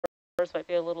might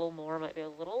be a little more, might be a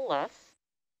little less.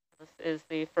 This is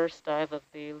the first dive of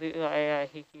the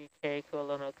Lu'aiahikike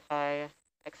Kualonokai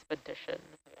expedition.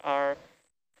 We are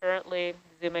currently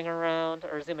zooming around,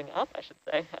 or zooming up, I should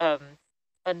say,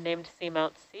 unnamed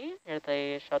Seamount C near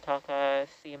the Shataka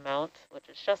Seamount, which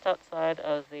is just outside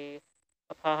of the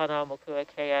Apahana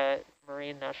Mokuakea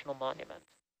Marine National Monument.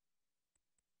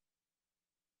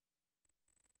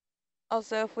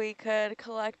 Also, if we could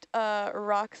collect a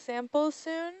rock sample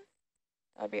soon,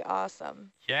 that'd be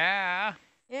awesome. Yeah.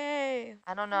 Yay.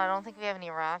 I don't know. I don't think we have any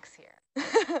rocks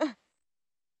here.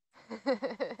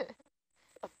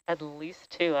 At least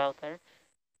 2 out there.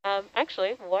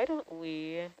 Actually, why don't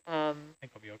we... I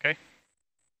think we'll be okay.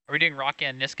 Are we doing rock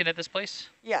and Niskin at this place?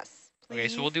 Yes, please. Okay,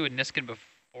 so we'll do a Niskin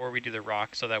before we do the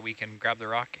rock so that we can grab the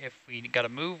rock. If we got to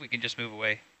move, we can just move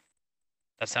away.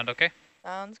 That sound okay?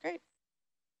 Sounds great.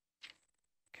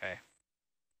 Okay.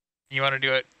 You want to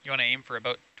do it, you want to aim for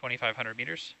about 2,500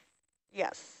 meters?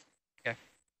 Yes. Okay.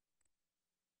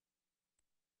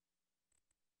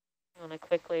 I want to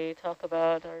quickly talk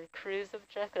about our cruise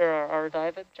objective, or our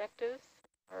dive objectives,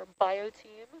 our bio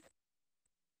team.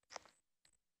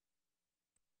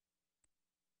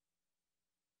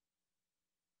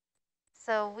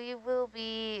 So we will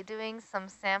be doing some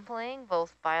sampling,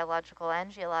 both biological and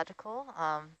geological.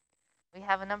 We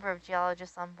have a number of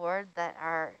geologists on board that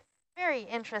are very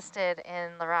interested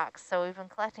in the rocks. So we've been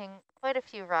collecting quite a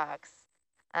few rocks.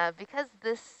 Because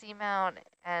this seamount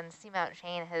and seamount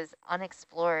chain is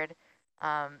unexplored,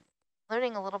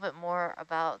 learning a little bit more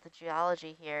about the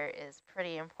geology here is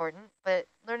pretty important, but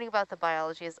learning about the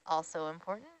biology is also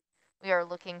important. We are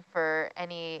looking for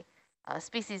any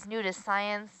species new to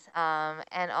science,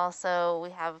 and also we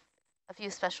have a few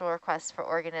special requests for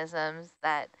organisms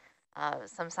that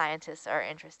some scientists are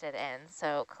interested in.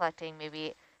 So collecting maybe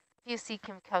a few sea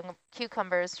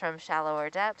cucumbers from shallower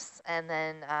depths, and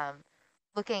then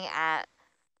looking at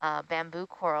bamboo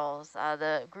corals.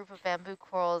 The group of bamboo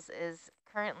corals is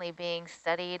currently being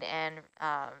studied and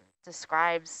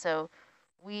described, so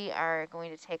we are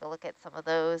going to take a look at some of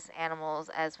those animals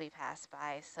as we pass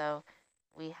by. So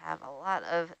we have a lot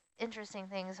of interesting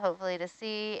things hopefully to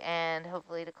see and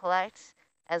hopefully to collect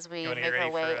as we make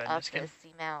our way up the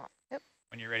seamount. Yep.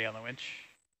 When you're ready on the winch.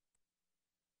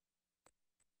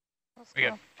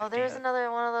 Oh, there's another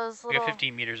one of those little... We got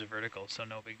 15 meters of vertical, so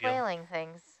no big deal. Whaling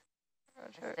things.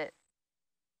 It.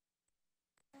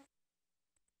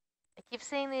 I keep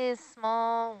seeing these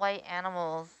small white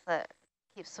animals that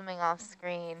keep swimming off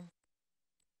screen.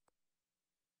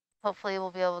 Hopefully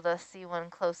we'll be able to see one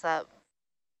close up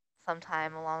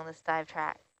sometime along this dive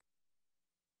track.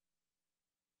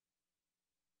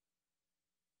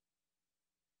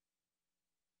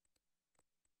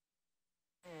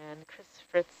 And Chris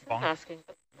Fritz asking...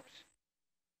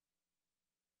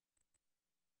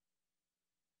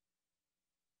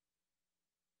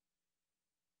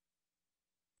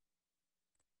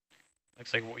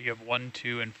 Looks like you have 1,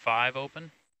 2, and 5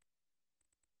 open.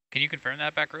 Can you confirm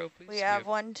that back row, please? We have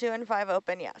 1, 2, and 5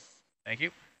 open, yes. Thank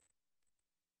you.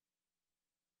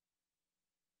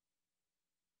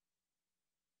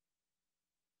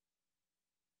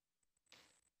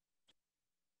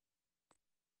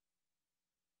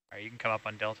 All right, you can come up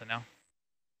on Delta now.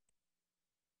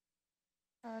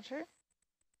 Sure.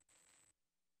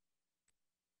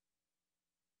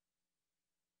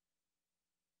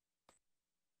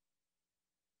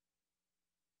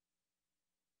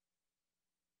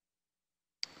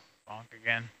 Bonk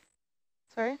again.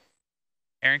 Sorry?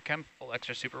 Aaron, come full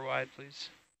extra super wide, please.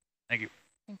 Thank you.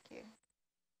 Thank you.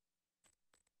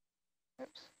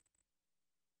 Oops.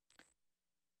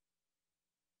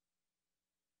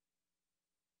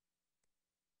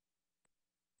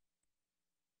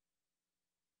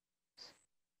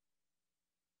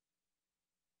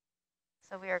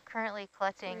 So we are currently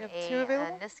collecting a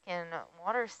Niskin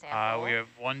water We sample. have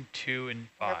 1, 2, and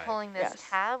 5. We're pulling this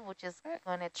tab, which is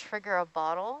going to trigger a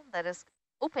bottle that is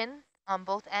open on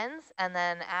both ends, and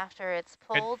then after it's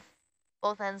pulled,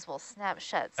 both ends will snap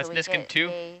shut. So That's we Niskin get 2.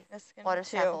 a water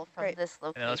sample from this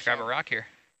location. And then let's grab a rock here.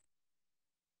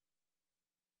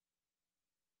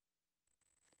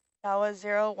 That was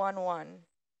 011.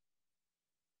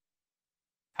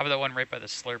 How about that one right by the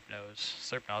slurp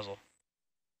nozzle?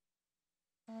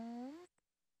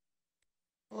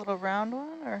 A little round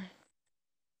one, or?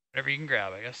 Whatever you can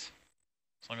grab, I guess.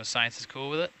 As long as science is cool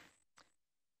with it.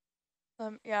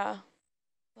 Yeah.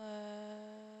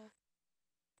 Well,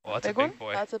 that's a big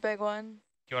boy. That's a big one.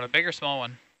 Do you want a big or small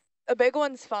one? A big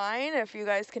one's fine if you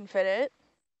guys can fit it.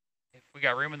 If we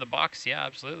got room in the box, yeah,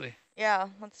 absolutely. Yeah,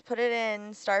 let's put it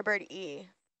in starboard E.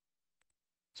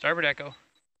 Starboard echo.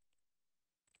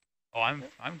 Oh, I'm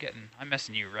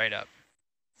messing you right up.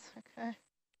 Okay.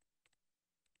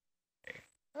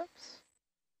 Oops.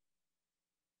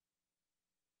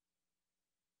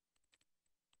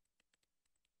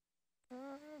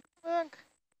 Back.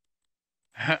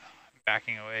 I'm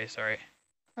backing away, sorry.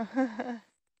 No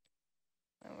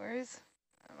worries.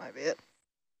 That might be it.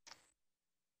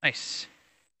 Nice.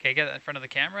 Okay, get that in front of the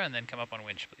camera and then come up on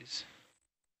winch, please.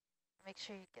 Make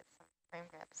sure you get some frame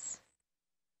grabs.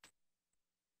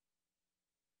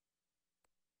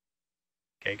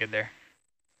 Okay, good there.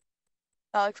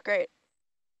 That looks great.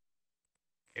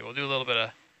 Okay, we'll do a little bit of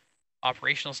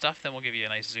operational stuff, then we'll give you a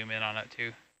nice zoom in on it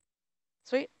too.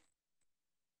 Sweet.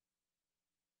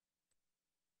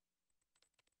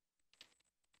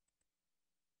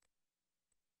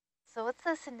 So what's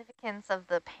the significance of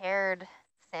the paired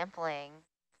sampling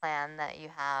plan that you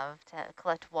have to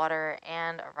collect water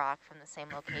and a rock from the same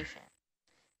location?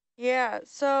 Yeah,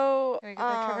 so Can we get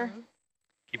that cover?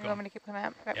 Keep You want going. me to keep coming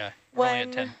up? Okay. Yeah, we're only at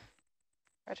when 10.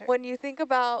 Roger. when you think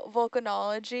about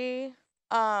volcanology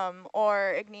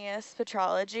or igneous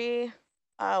petrology,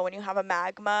 when you have a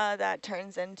magma that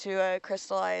turns into a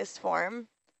crystallized form,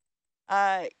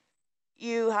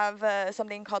 you have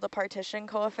something called a partition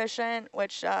coefficient,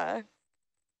 which kind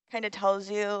of tells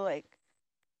you like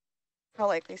how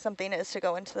likely something is to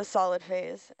go into the solid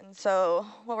phase. And so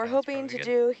what we're That's hoping probably to good.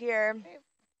 do here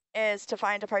is to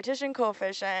find a partition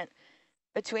coefficient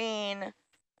between,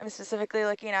 I'm specifically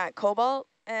looking at cobalt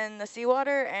in the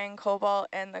seawater and cobalt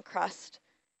in the crust,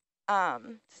 to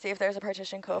see if there's a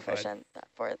partition coefficient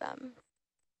for them.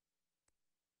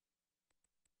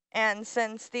 And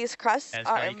since these crusts And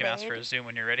are you can ask for a made, zoom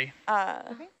when you're ready. Go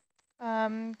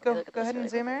look at this ahead and really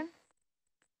zoom quickly. in.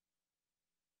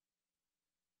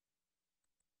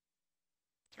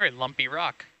 It's a very lumpy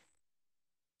rock.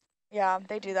 Yeah,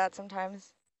 they do that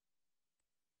sometimes.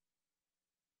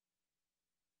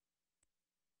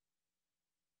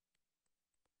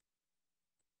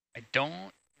 I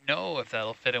don't know if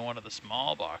that'll fit in one of the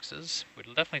small boxes.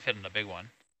 It'll definitely fit in a big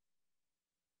one.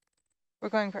 We're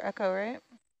going for echo, right?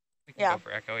 We can Yeah. go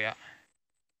for echo, yeah.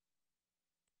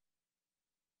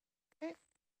 Okay.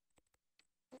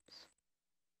 Oops.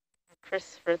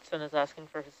 Chris Fritzen is asking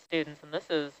for his students, and this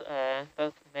is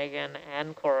both Megan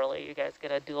and Coralie. You guys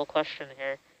get a dual question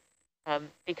here.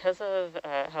 Because of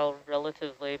how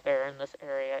relatively barren this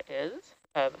area is,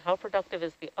 how productive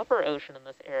is the upper ocean in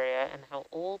this area, and how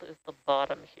old is the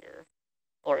bottom here?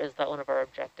 Or is that one of our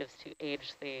objectives to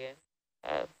age the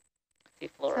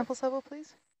seafloor? Sample level,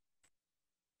 please.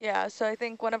 Yeah, so I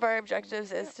think one of our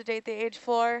objectives is to date the age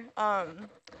floor.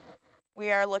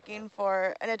 We are looking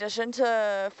for, in addition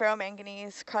to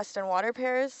ferromanganese crust and water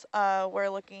pairs, we're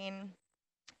looking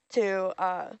to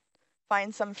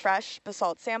find some fresh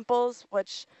basalt samples,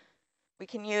 which we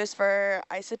can use for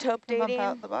isotope Bump dating.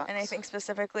 out the box. And I think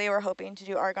specifically we're hoping to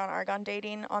do argon-argon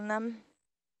dating on them.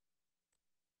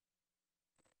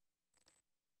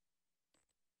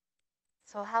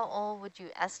 So how old would you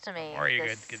estimate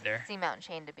Good this there. seamount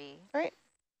chain to be? Right.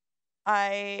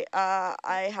 I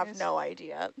have Cheers. no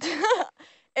idea.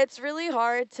 It's really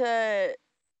hard to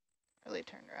Really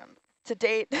turned around.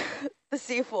 date the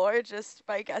seafloor just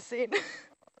by guessing.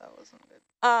 That wasn't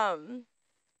good.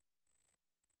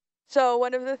 So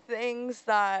one of the things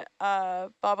that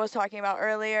Bob was talking about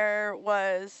earlier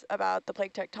was about the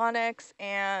plate tectonics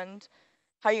and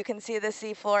how you can see the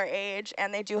seafloor age,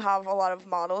 and they do have a lot of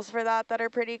models for that that are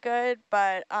pretty good,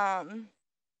 but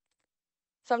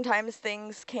sometimes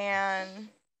things can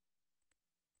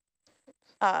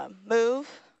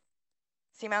move,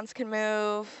 seamounts can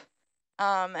move,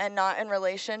 and not in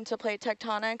relation to plate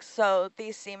tectonics. So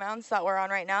these seamounts that we're on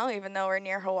right now, even though we're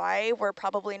near Hawaii, were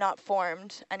probably not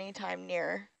formed anytime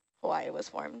near Hawaii was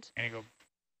formed. Gonna go,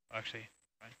 actually,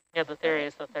 fine. Yeah, the theory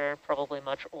is that they're probably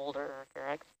much older,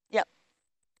 correct? Yep.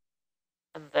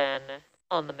 And then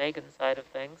on the Megan side of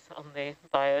things, on the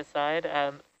bio side,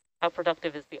 how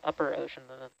productive is the upper ocean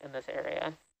in this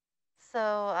area?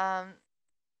 So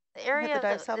the area of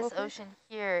dive this ocean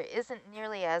here isn't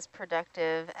nearly as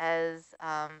productive as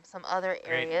some other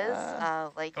areas,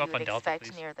 like Come you up would on Delta, expect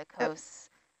please. near the coasts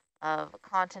of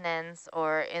continents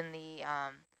or in the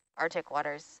Arctic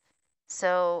waters.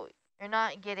 So you're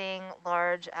not getting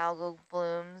large algal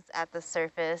blooms at the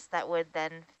surface that would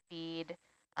then feed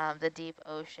the deep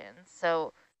ocean.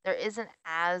 So there isn't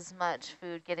as much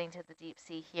food getting to the deep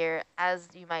sea here as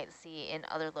you might see in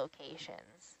other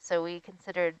locations. So we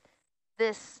considered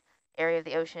this area of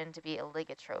the ocean to be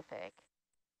oligotrophic.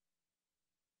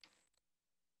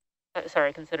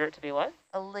 Sorry, consider it to be what?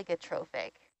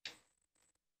 Oligotrophic.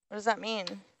 What does that mean?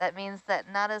 That means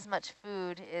that not as much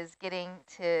food is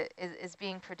is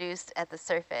being produced at the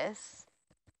surface.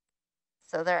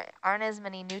 So there aren't as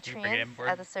many Can you bring it nutrients inboard?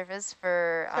 at the surface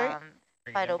for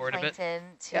Bring it inboard a bit. phytoplankton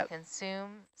to Yep.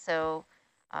 consume. So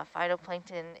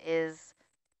phytoplankton is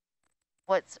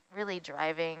what's really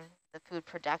driving the food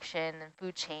production and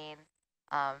food chain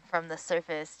from the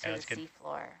surface to Yeah, the that's good.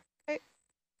 seafloor.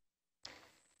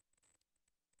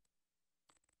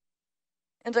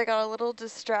 And I got a little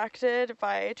distracted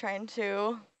by trying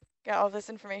to get all this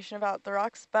information about the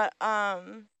rocks. But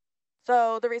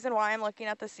so the reason why I'm looking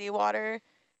at the seawater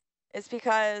is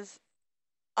because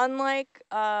unlike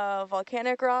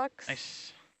volcanic rocks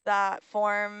Nice. that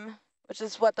form, which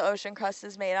is what the ocean crust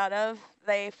is made out of,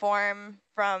 they form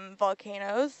from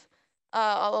volcanoes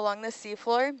all along the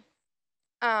seafloor.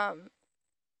 The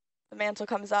mantle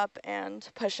comes up and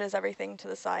pushes everything to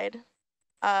the side.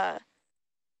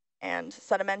 And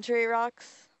sedimentary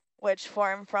rocks, which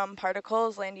form from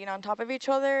particles landing on top of each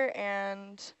other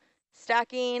and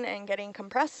stacking and getting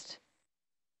compressed,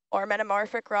 or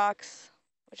metamorphic rocks,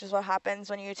 which is what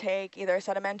happens when you take either a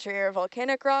sedimentary or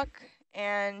volcanic rock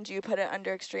and you put it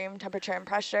under extreme temperature and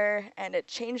pressure and it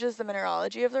changes the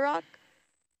mineralogy of the rock.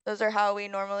 Those are how we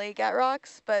normally get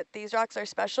rocks, but these rocks are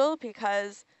special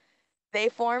because they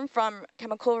form from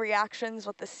chemical reactions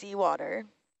with the seawater.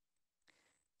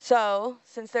 So,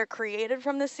 since they're created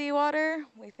from the seawater,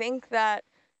 we think that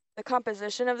the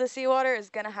composition of the seawater is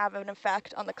going to have an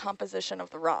effect on the composition of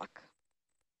the rock.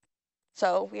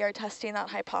 So, we are testing that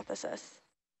hypothesis.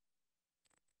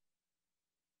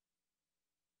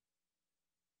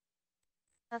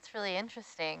 That's really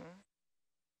interesting.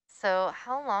 So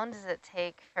how long does it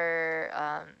take for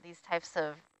these types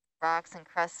of rocks and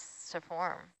crusts to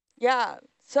form? Yeah,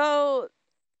 so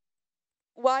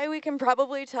why we can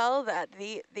probably tell that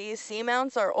these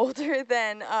seamounts are older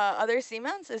than other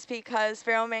seamounts is because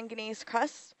ferromanganese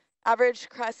crusts, average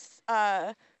crusts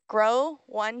grow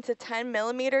 1 to 10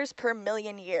 millimeters per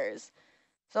million years.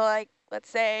 So like, let's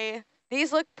say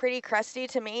these look pretty crusty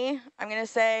to me. I'm gonna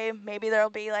say maybe there'll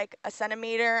be like a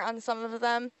centimeter on some of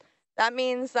them. That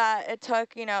means that it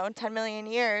took, 10 million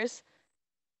years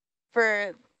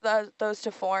for those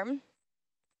to form.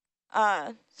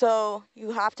 So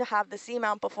you have to have the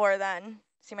seamount before then.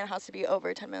 Seamount has to be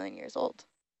over 10 million years old.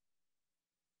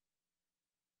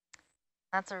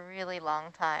 That's a really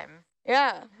long time.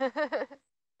 Yeah.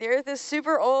 The Earth is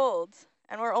super old,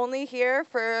 and we're only here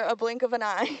for a blink of an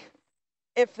eye,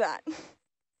 if that.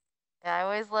 Yeah, I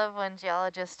always love when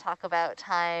geologists talk about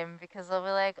time because they'll be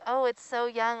like, oh, it's so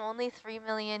young, only 3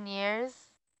 million years.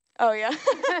 Oh, yeah.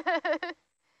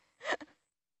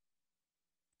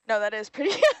 No, that is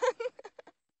pretty young.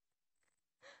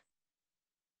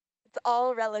 It's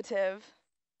all relative.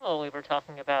 Well, we were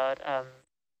talking about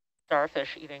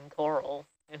starfish eating coral.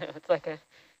 It's like a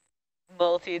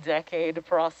multi-decade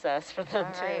process for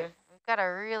them to... We've got a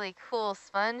really cool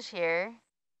sponge here.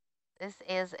 This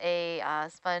is a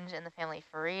sponge in the family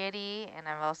Farreidae, and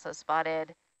I've also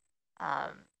spotted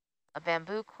a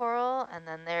bamboo coral, and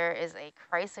then there is a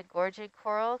chrysogorgid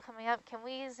coral coming up. Can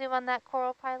we zoom on that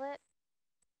coral, pilot?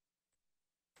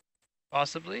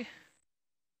 Possibly.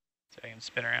 So I can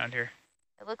spin around here.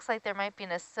 It looks like there might be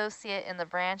an associate in the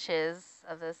branches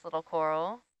of this little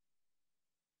coral.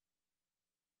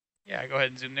 Yeah, go ahead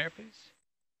and zoom there, please.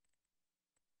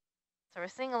 So we're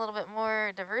seeing a little bit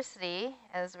more diversity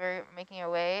as we're making our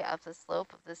way up the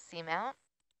slope of this seamount.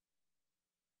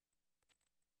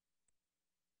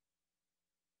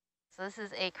 So this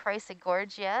is a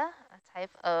chrysogorgia, a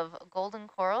type of golden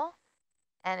coral.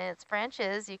 And in its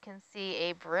branches, you can see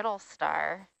a brittle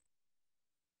star.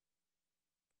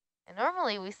 And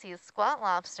normally we see squat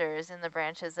lobsters in the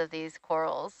branches of these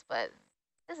corals, but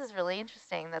this is really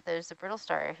interesting that there's a brittle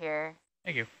star here.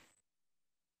 Thank you.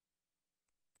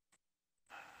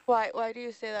 Why do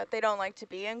you say that? They don't like to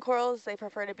be in corals, they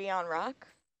prefer to be on rock?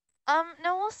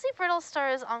 No, we'll see brittle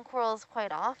stars on corals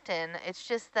quite often. It's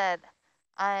just that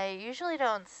I usually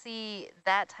don't see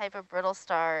that type of brittle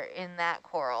star in that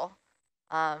coral.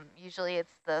 Usually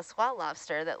it's the squat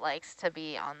lobster that likes to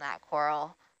be on that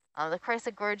coral. The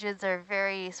chrysogorgids are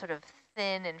very sort of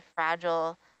thin and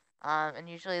fragile, and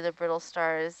usually the brittle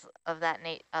stars of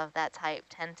that type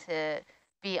tend to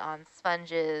be on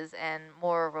sponges and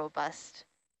more robust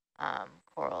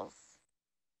corals.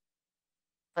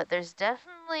 But there's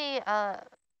definitely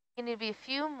going to be a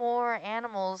few more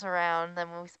animals around than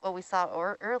what we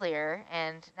saw earlier,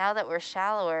 and now that we're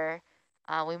shallower,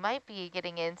 we might be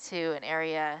getting into an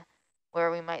area where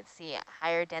we might see a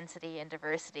higher density and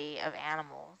diversity of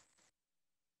animals.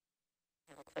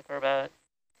 It looks like we're about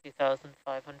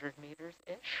 2,500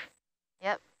 meters-ish.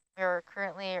 Yep, We're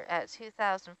currently at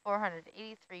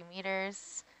 2,483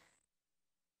 meters.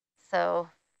 So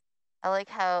I like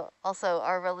how also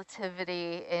our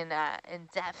relativity in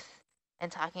depth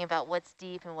and talking about what's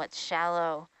deep and what's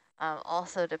shallow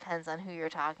also depends on who you're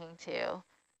talking to.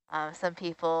 Some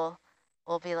people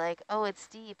will be like, oh, it's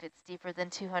deep. It's deeper than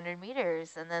 200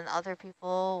 meters. And then other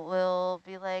people will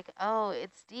be like, oh,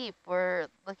 it's deep. We're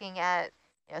looking at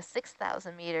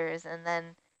 6,000 meters. And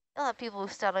then you'll have people who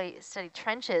study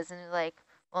trenches and be like,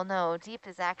 well, no, deep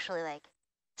is actually like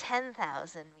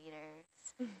 10,000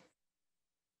 meters.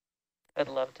 I'd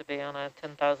love to be on a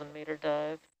 10,000 meter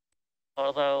dive,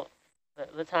 although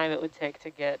the time it would take to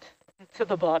get to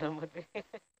the bottom would be.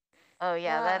 Oh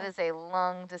yeah, that is a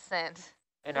long descent.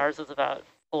 And ours is about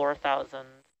 4,000,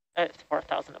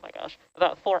 4,000, oh my gosh,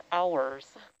 about 4 hours.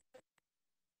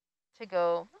 To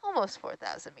go almost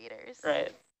 4,000 meters.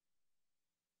 Right.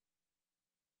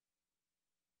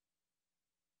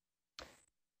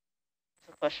 It's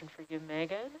a question for you,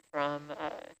 Megan, from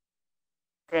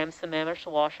Graham Sammamish,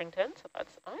 Washington. So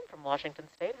I'm from Washington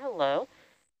State. Hello.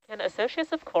 Can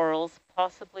associative corals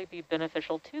possibly be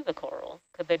beneficial to the coral?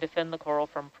 Could they defend the coral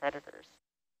from predators?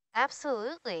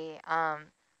 Absolutely. A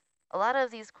lot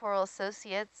of these coral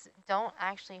associates don't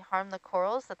actually harm the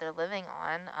corals that they're living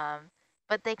on,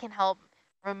 but they can help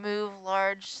remove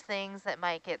large things that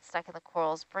might get stuck in the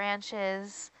coral's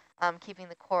branches, keeping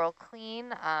the coral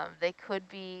clean. They could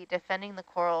be defending the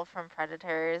coral from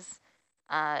predators,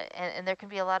 and there can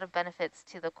be a lot of benefits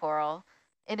to the coral,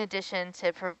 in addition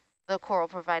to the coral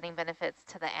providing benefits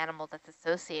to the animal that's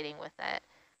associating with it.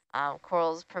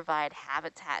 Corals provide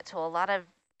habitat to a lot of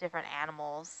different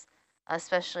animals,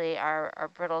 especially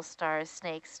our brittle stars,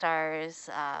 snake stars,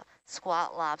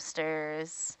 squat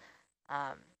lobsters,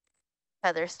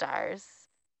 feather stars,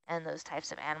 and those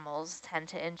types of animals tend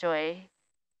to enjoy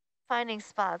finding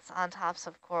spots on tops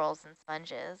of corals and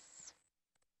sponges.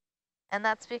 And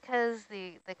that's because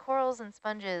the corals and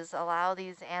sponges allow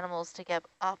these animals to get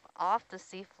up off the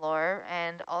seafloor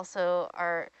and also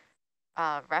are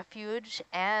refuge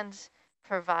and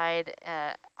provide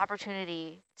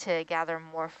opportunity to gather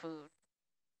more food.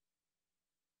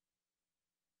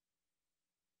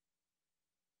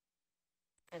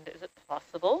 And is it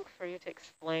possible for you to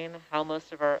explain how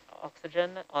most of our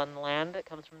oxygen on land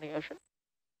comes from the ocean?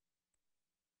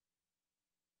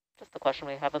 Just the question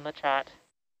we have in the chat.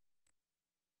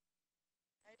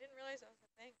 I didn't realize that was a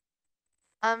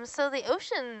thing. So the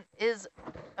ocean is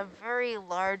a very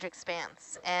large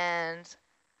expanse, and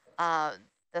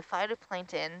the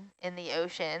phytoplankton in the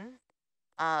ocean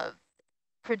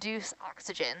produce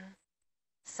oxygen.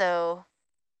 So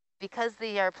because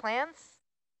they are plants,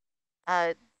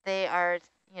 they are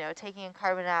taking in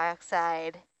carbon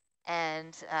dioxide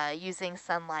and using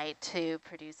sunlight to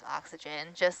produce oxygen,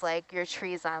 just like your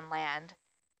trees on land.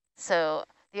 So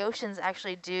the oceans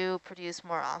actually do produce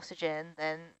more oxygen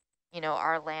than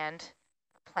our land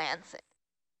plants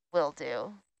will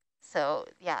do. So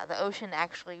yeah, the ocean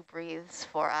actually breathes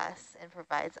for us and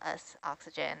provides us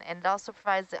oxygen, and it also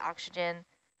provides the oxygen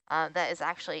that is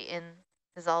actually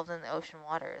dissolved in the ocean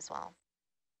water as well.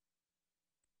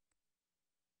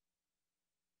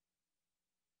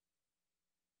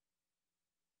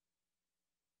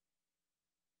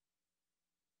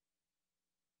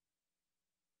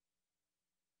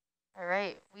 All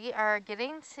right, we are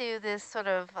getting to this sort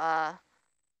of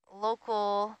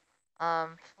local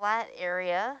flat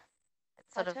area.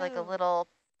 It's sort of like a little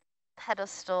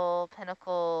pedestal,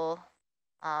 pinnacle,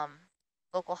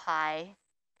 local high,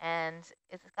 and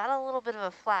it's got a little bit of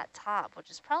a flat top,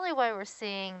 which is probably why we're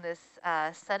seeing this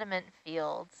sediment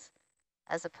fields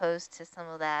as opposed to some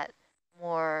of that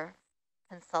more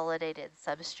consolidated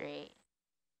substrate.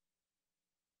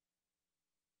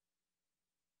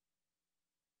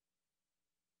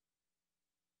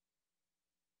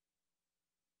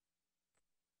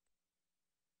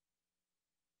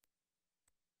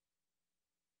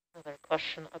 Another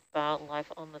question about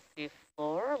life on the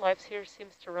seafloor. Life here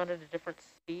seems to run at a different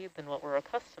speed than what we're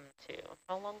accustomed to.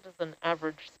 How long does an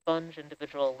average sponge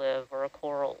individual live or a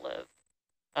coral live?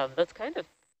 That's kind of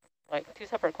like two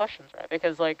separate questions, right?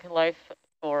 Because like life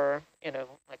for,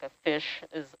 like a fish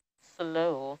is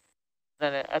slow,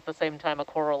 then at the same time a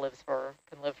coral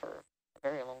can live for a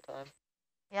very long time.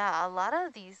 Yeah, a lot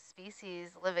of these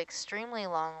species live extremely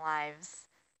long lives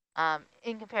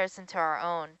in comparison to our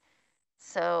own.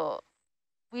 So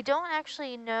we don't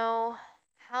actually know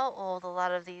how old a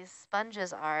lot of these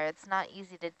sponges are. It's not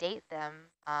easy to date them.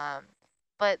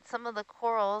 But some of the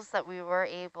corals that we were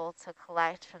able to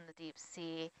collect from the deep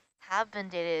sea have been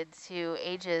dated to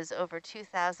ages over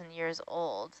 2,000 years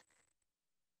old.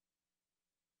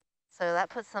 So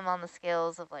that puts them on the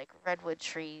scales of like redwood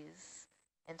trees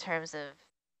in terms of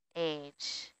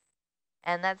age.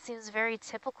 And that seems very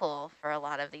typical for a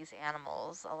lot of these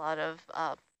animals. A lot of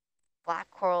black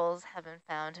corals have been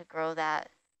found to grow that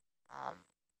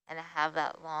and have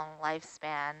that long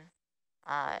lifespan.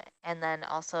 And then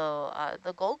also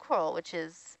the gold coral, which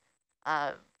is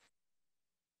part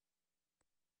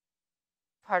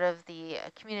of the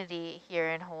community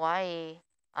here in Hawaii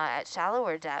at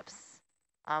shallower depths,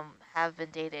 have been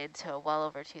dated to well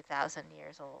over 2,000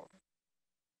 years old.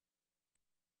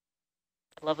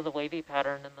 I love the wavy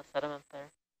pattern in the sediment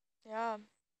there. Yeah.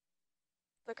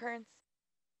 The currents.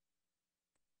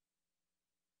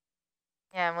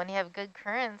 Yeah, and when you have good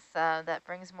currents, that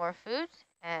brings more food,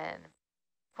 and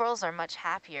corals are much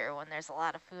happier when there's a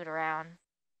lot of food around.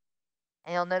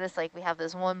 And you'll notice like we have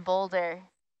this one boulder,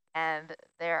 and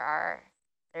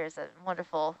there's a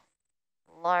wonderful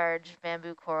large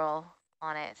bamboo coral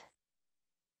on it.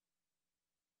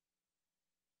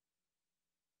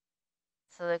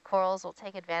 So the corals will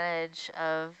take advantage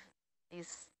of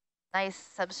these nice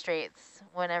substrates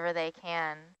whenever they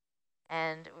can.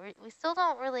 And we still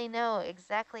don't really know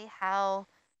exactly how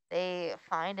they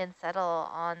find and settle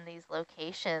on these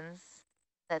locations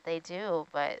that they do,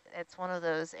 but it's one of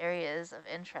those areas of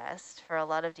interest for a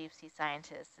lot of deep sea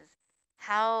scientists is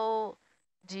how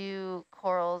do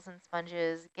corals and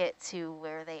sponges get to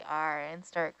where they are and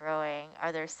start growing?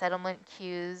 Are there settlement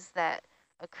cues that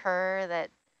occur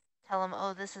that tell them,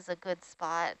 oh, this is a good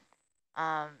spot?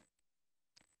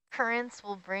 Currents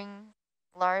will bring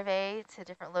larvae to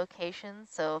different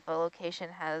locations. So if a location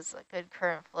has a good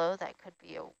current flow, that could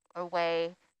be a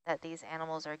way that these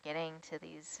animals are getting to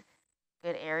these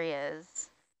good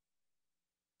areas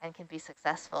and can be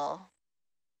successful.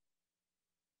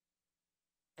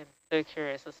 I'm so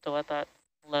curious as to what that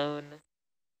lone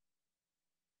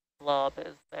blob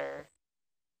is there.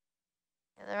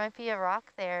 Yeah, there might be a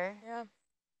rock there. Yeah.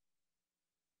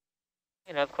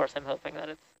 You know, of course, I'm hoping that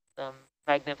it's some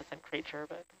magnificent creature,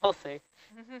 but we'll see.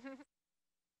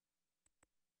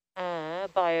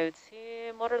 Bio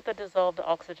team, what are the dissolved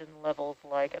oxygen levels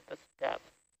like at this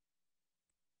depth?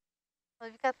 Well,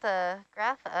 we've got the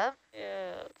graph up.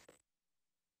 Yeah.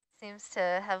 Seems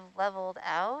to have leveled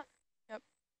out. Yep.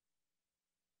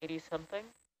 80 something.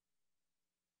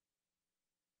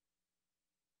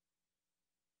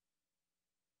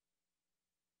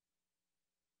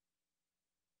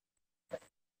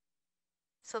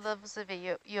 So those of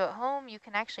you at home, you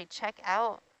can actually check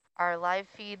out our live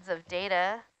feeds of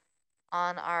data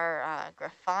on our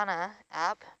Grafana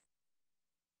app.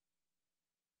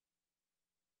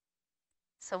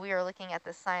 So we are looking at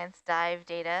the science dive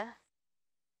data.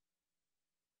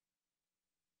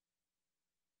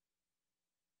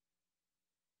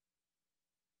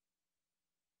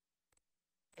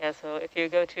 Yeah, so if you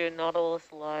go to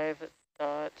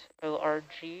nautiluslive.org,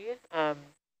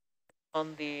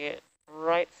 on the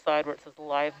right side where it says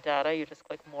live data, you just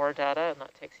click more data and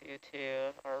that takes you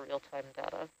to our real-time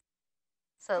data.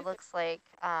 So it looks like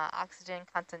oxygen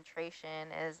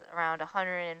concentration is around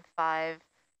 105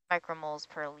 micromoles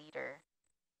per liter.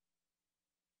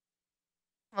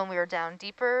 When we were down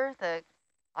deeper, the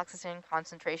oxygen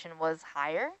concentration was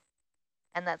higher,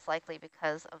 and that's likely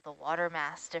because of the water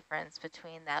mass difference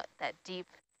between that deep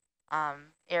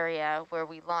area where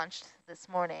we launched this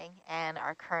morning and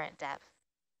our current depth.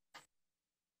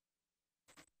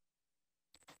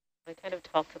 We kind of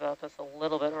talked about this a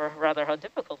little bit, or rather how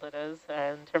difficult it is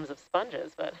in terms of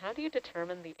sponges, but how do you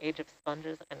determine the age of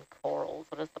sponges and corals?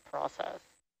 What is the process?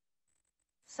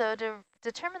 So to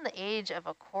determine the age of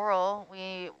a coral,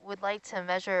 we would like to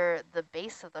measure the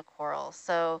base of the coral.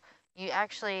 So we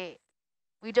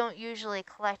don't usually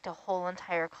collect a whole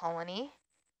entire colony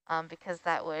because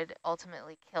that would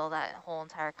ultimately kill that whole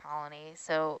entire colony.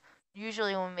 So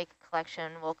usually when we make a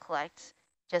collection, we'll collect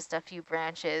just a few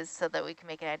branches so that we can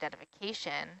make an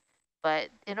identification.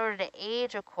 But in order to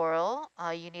age a coral,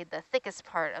 you need the thickest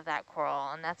part of that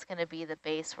coral, and that's going to be the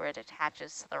base where it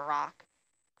attaches to the rock.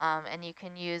 And you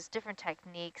can use different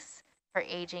techniques for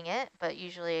aging it, but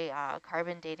usually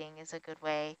carbon dating is a good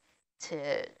way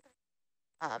to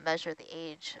measure the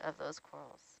age of those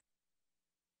corals.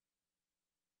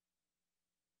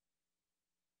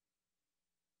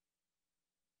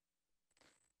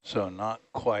 So not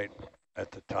quite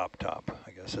at the top.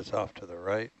 I guess it's off to the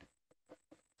right.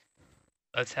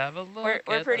 Let's have a look.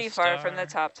 We're pretty far from the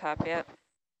top, yep.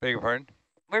 Beg your pardon?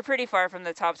 We're pretty far from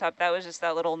the top. That was just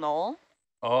that little knoll.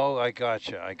 Oh, I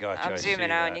gotcha. I'm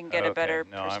zooming out and you can get a better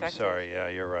perspective. No, I'm sorry. Yeah,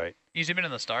 you're right. Can you zoom in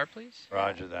on the star, please?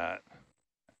 Roger that.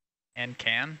 And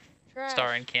can? Trash.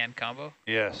 Star and can combo?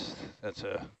 Yes, that's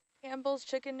a Campbell's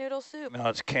chicken noodle soup. No,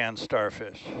 it's canned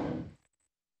starfish.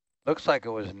 Looks like it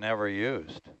was never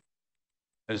used.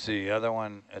 Is the other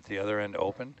one at the other end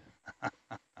open?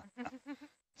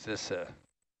 Is this a...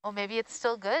 Well, maybe it's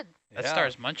still good. That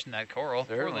star's munching that coral.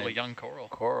 Poor Certainly. little young coral.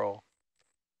 Coral.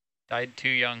 Died too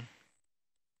young.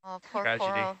 Oh, poor Tragedy.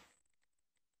 coral.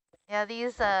 Yeah,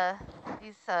 these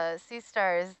sea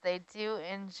stars, they do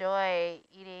enjoy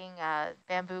eating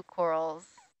bamboo corals.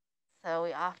 So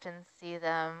we often see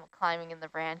them climbing in the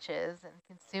branches and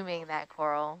consuming that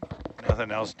coral. Nothing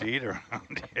else to eat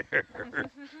around here.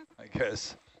 I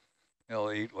guess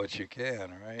you'll eat what you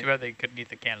can, right? Too bad they couldn't eat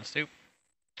the can of soup.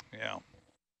 Yeah.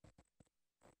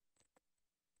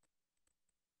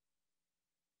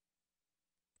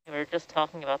 We were just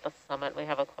talking about the summit. We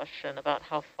have a question about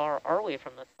how far are we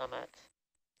from the summit?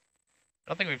 I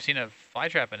don't think we've seen a fly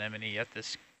trap anemone yet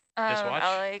this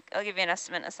watch. I'll give you an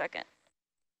estimate in a second.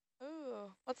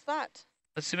 Ooh, what's that?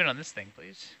 Let's zoom in on this thing,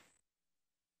 please.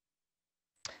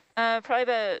 Probably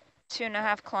about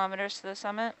 2.5 kilometers to the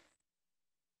summit.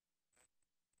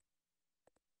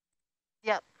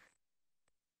 Yep.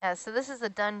 Yeah, so this is a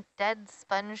dead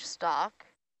sponge stalk.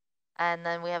 And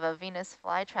then we have a Venus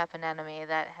flytrap anemone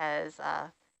that has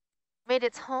made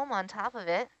its home on top of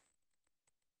it.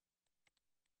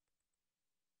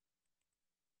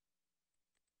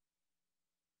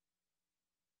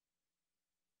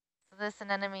 So this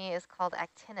anemone is called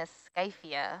Actinus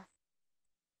scyphia.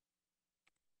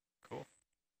 Cool.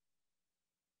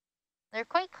 They're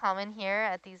quite common here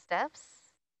at these depths.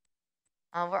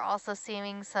 We're also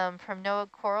seeing some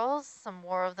primnoid corals, some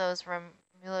more of those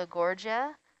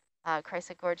Romulogorgia,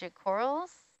 Chrysogorgic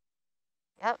corals.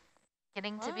 Yep,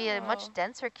 getting to be a much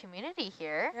denser community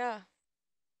here. Yeah.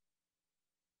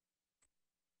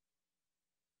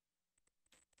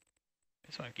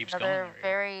 This one keeps Another going.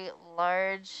 very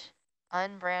large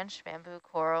unbranched bamboo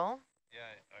coral. Yeah,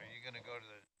 are you going to go to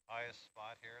the highest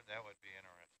spot here? That would be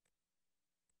interesting.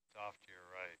 It's off to your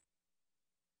right.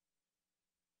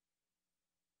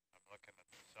 I'm looking at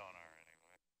the sonar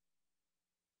anyway.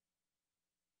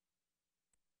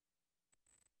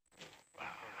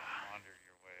 Wow. Sort of wander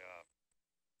your way up.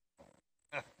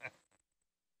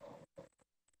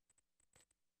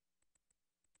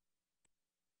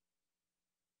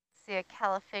 See a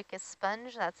Caliphacus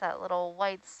sponge, that's that little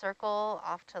white circle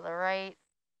off to the right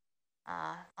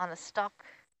on a stalk.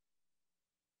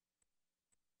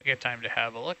 We get time to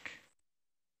have a look.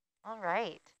 All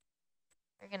right.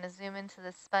 We're going to zoom into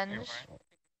the sponge. All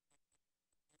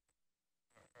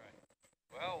right.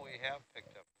 Well, we have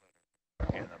picked up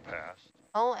litter in the past.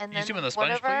 Oh, and You then zoom in the one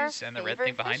sponge, of our please, and the red favorite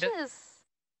thing behind it. fishes.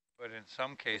 But in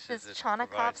some cases, This is it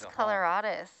provides Chonocops a home.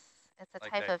 coloratus. It's a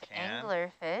Like type that of can?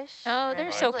 anglerfish. Oh, or they're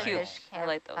an so cute. anglerfish I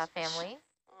like those fish. family.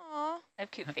 Aw. They have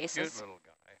cute Cute faces. little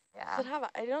guy. Yeah. Does it have?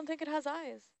 I don't think it has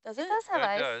eyes. Does it? It does have It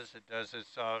eyes. does. It does.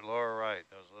 It's lower right.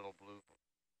 Those little blue.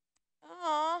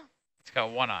 Aw, It's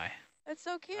got one eye. it's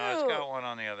so cute. No, it's got one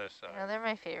on the other side. You know, they're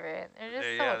my favorite. They're just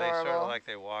They, so yeah, they adorable. sort of like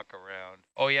they walk around.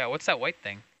 Oh yeah, what's that white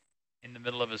thing in the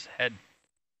middle of his head?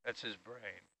 That's his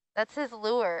brain. That's his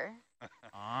lure.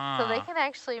 Ah. So they can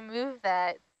actually move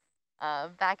that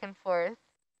back and forth.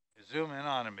 You zoom in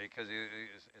on him because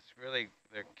it's really,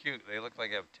 they're cute. They look like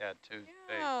they have tattooed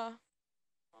face. Yeah.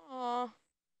 Aw.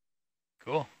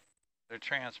 Cool. They're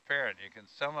transparent.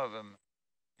 Some of them,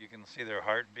 you can see their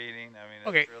heart beating. I mean,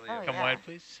 Okay, it's really. Oh, come yeah. wide,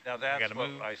 please. Now that's gotta what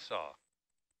move. I saw.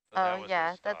 So that Oh was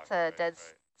yeah, the stock, that's a right, dead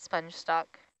right. sponge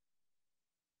stalk.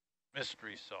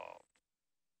 Mystery solved.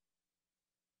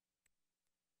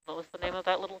 What was the name of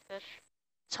that little fish?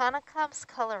 Chonocops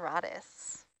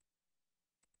coloratus.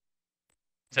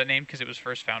 Is that named because it was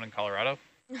first found in Colorado?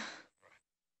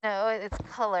 No, it's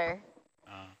color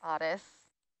otis.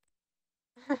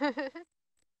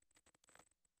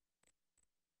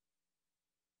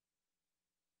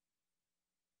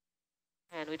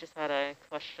 And we just had a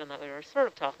question that we were sort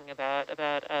of talking about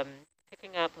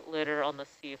picking up litter on the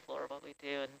seafloor, what we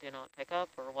do and do not pick up,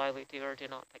 or why we do or do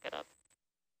not pick it up.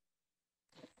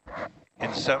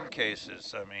 In some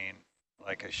cases, I mean,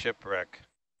 like a shipwreck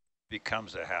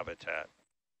becomes a habitat.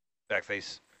 In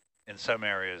fact, in some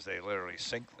areas, they literally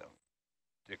sink them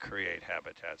to create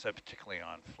habitats, particularly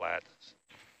on flat,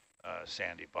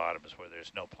 sandy bottoms where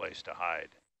there's no place to hide.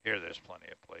 Here, there's plenty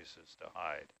of places to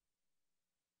hide.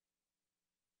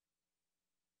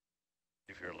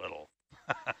 If you're little.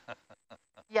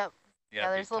 Yep. You Yeah,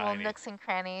 have to there's be little tiny. nooks and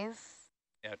crannies.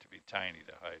 You have to be tiny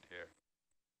to hide here.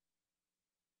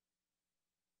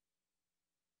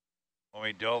 When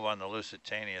we dove on the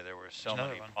Lusitania, there were so There's many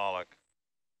another one. pollock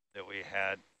that we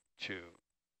had to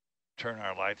turn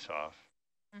our lights off,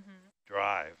 Mm-hmm.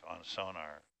 drive on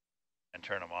sonar and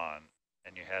turn them on,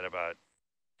 and you had about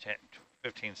 10,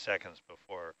 15 seconds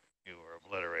before you were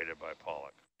obliterated by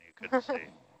pollock. You couldn't see.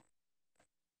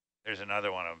 There's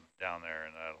another one of them down there,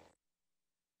 and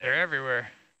They're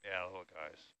everywhere. yeah, little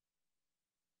guys.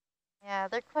 Yeah,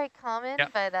 they're quite common,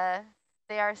 Yep. but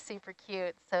they are super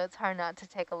cute, so it's hard not to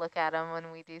take a look at them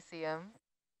when we do see them.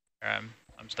 I'm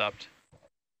stopped.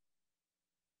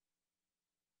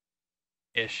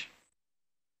 Ish.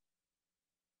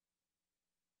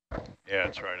 Yeah,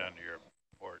 it's right under your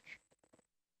porch.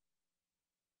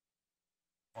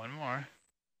 One more.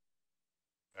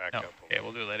 Back No, up a okay, little.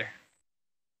 we'll do it later.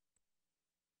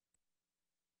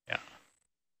 Yeah.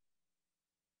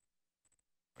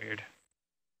 Weird.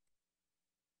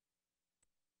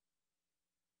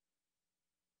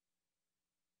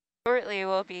 Shortly,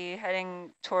 we'll be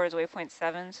heading towards waypoint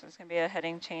 7, so it's going to be a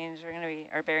heading change. We're going to be,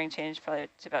 our bearing change probably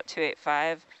to about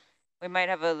 285. We might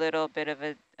have a little bit of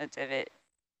a divot,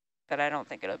 but I don't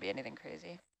think it'll be anything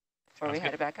crazy before Sounds we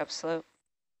head good. back up slope.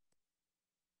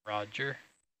 Roger.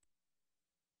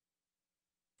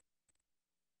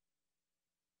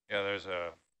 Yeah, there's a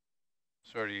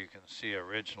sort of, you can see a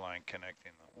ridge line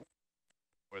connecting them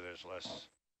where there's less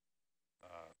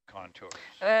contours.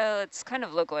 Well, it's kind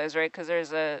of localized, right? Because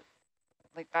there's a,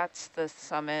 like that's the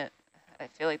summit. I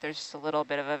feel like there's just a little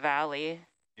bit of a valley.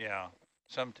 Yeah,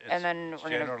 And then we're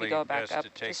going to go back up.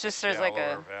 It's just there's like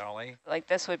a valley. like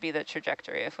this would be the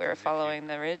trajectory if we were following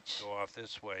the ridge. Go off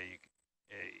this way,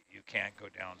 you can't go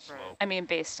down slope I mean,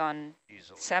 based on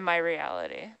easily.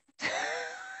 semi-reality.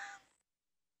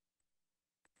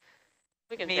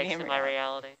 We can Medium take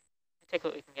semi-reality. Take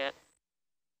what we can get.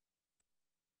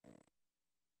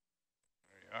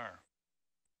 There you are.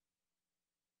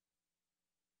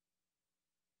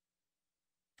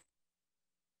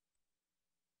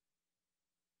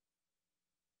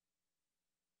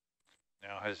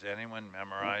 Now, has anyone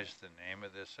memorized the name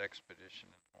of this expedition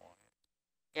in Hawaii?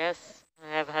 Yes, I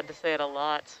have had to say it a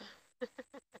lot. It's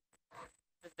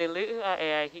the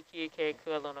Lu'uaea Hiki-Ike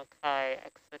Kualono Kai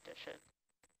expedition.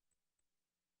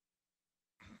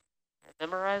 I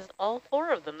memorized all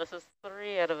 4 of them. This is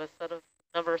 3 out of a set of,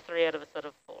 number 3 out of a set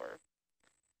of 4.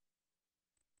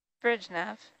 Bridge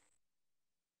nav.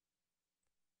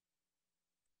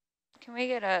 Can we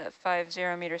get a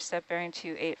 50 meter step bearing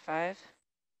 285?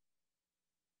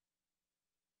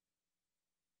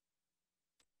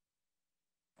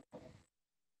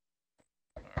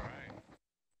 All right.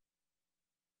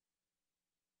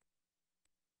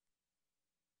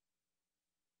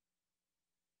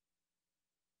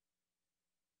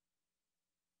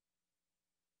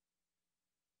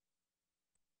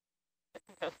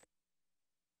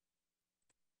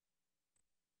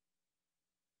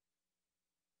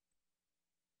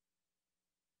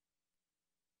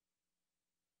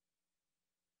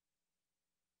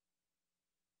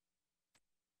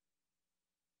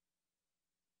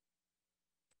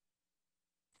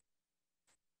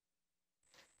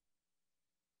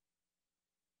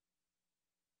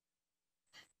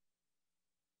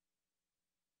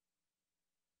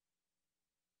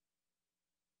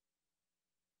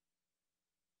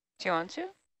 Do you want to?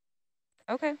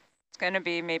 Okay. It's going to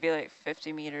be maybe like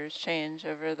 50 meters change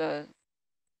over the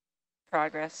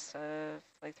progress of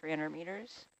like 300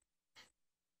 meters.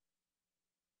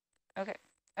 Okay.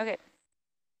 Okay.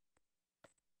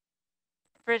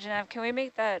 Bridge nav, can we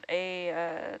make that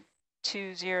a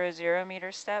 200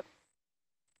 meter step?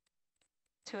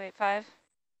 285?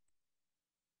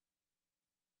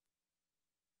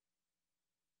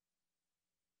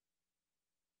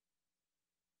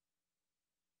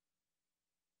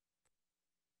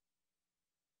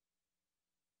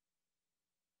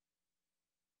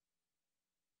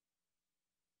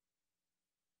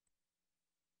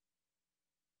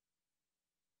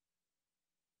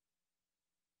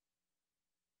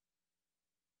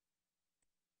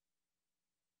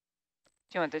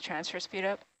 Do you want the transfer speed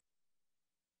up?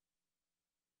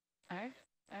 All right,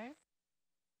 all right.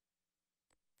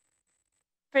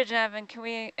 Bridge nav, and can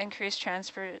we increase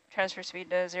transfer speed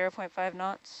to 0.5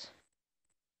 knots?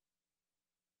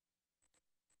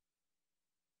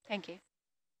 Thank you.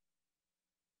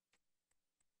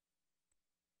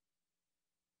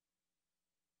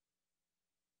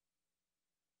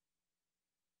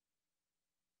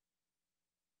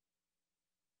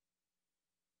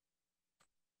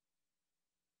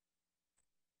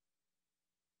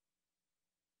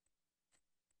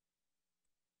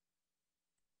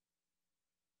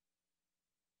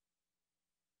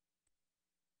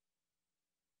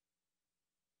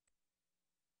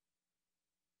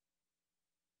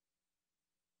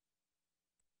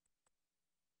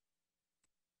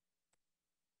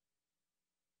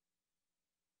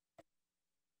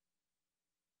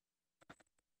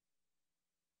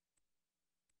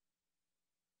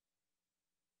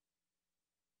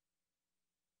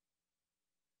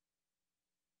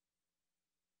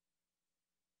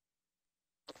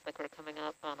 Looks like we're coming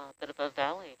up on a bit of a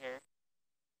valley here.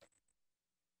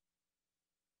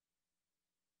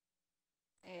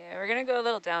 Yeah, we're going to go a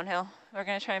little downhill. We're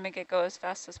going to try and make it go as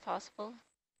fast as possible.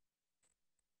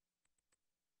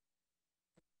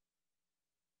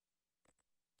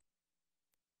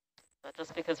 Is that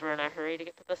just because we're in a hurry to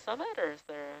get to the summit, or is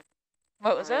there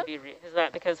What was that? Is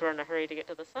that because we're in a hurry to get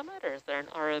to the summit, or is there an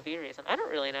ROV reason? I don't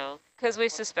really know. Because we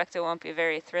suspect it won't be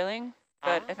very thrilling,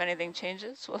 but if Ah. anything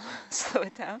changes, we'll slow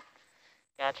it down.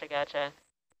 Gotcha, gotcha.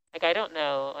 Like, I don't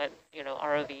know, you know,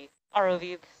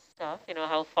 ROV stuff, you know,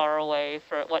 how far away,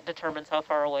 what determines how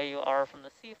far away you are from the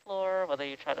seafloor, whether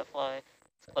you try to fly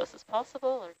as close as possible,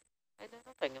 or I know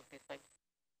nothing of these things.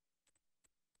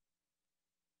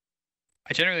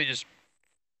 I generally just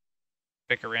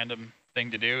pick a random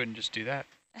thing to do and just do that.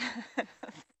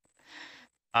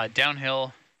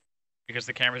 Downhill, because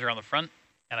the cameras are on the front,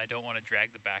 and I don't want to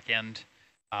drag the back end.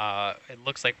 It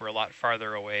looks like we're a lot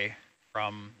farther away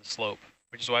from the slope,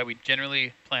 which is why we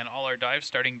generally plan all our dives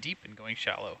starting deep and going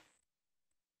shallow.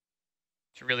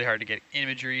 It's really hard to get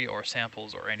imagery or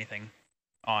samples or anything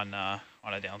on a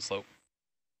downslope.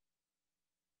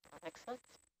 That makes sense.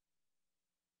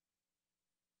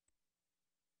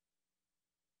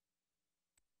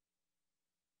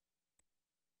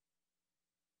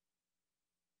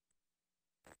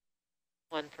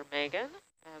 One for Megan.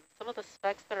 Some of the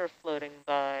specks that are floating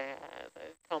by, the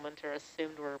commenter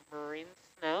assumed were marine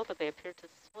snow, but they appear to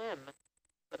swim.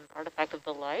 Is that an artifact of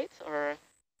the light, or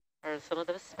are some of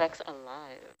those specks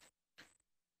alive?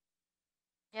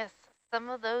 Yes, some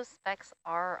of those specks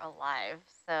are alive.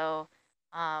 So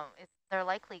they're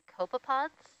likely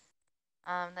copepods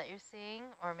that you're seeing,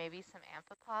 or maybe some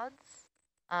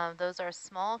amphipods. Those are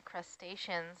small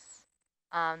crustaceans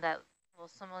that will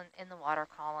swim in the water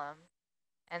column.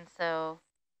 And so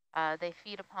they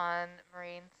feed upon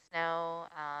marine snow.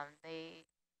 They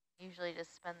usually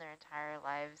just spend their entire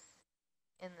lives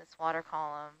in this water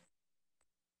column.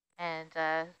 And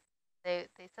they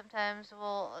sometimes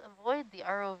will avoid the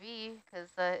ROV because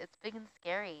it's big and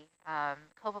scary.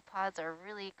 Copepods are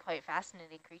really quite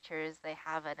fascinating creatures. They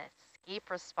have an escape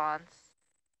response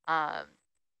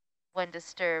when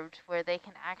disturbed, where they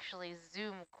can actually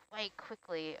zoom quite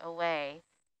quickly away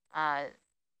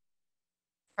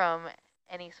from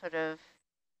any sort of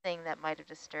thing that might have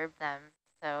disturbed them.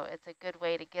 So it's a good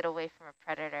way to get away from a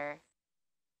predator.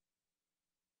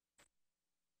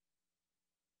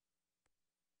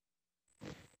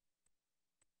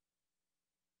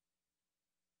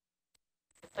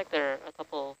 Looks like there are a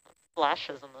couple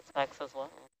flashes in the specks as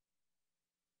well.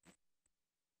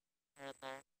 Here and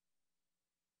there.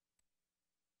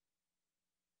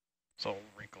 It's all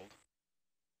wrinkled.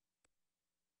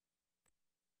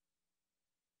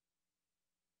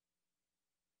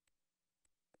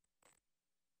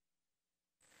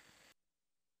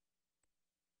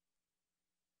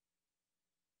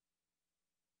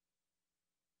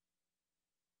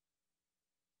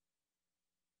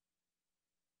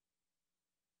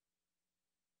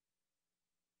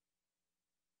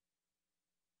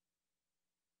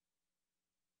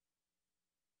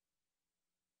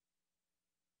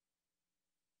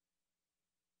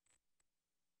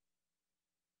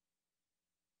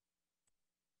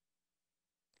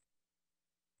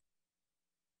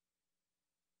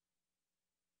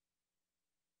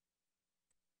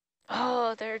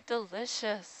 Oh, they're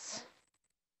delicious.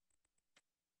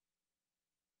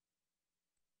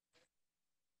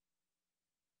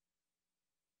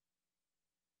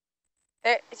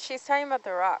 She's talking about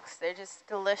the rocks. They're just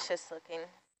delicious looking.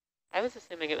 I was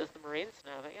assuming it was the marine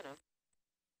snow, but you know,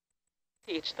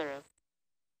 to each their own.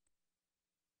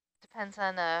 Depends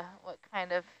on what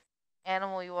kind of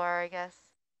animal you are, I guess.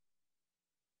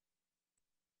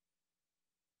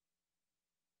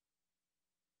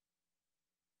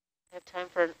 I have time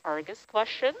for an Argus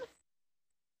question.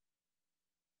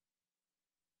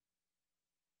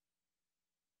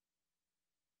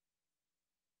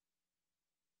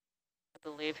 I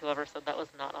believe whoever said that was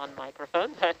not on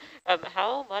microphone, but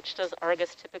how much does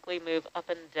Argus typically move up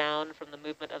and down from the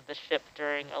movement of the ship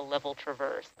during a level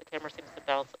traverse? The camera seems to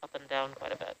bounce up and down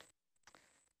quite a bit.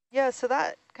 Yeah, so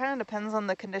that kind of depends on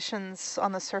the conditions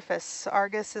on the surface.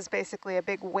 Argus is basically a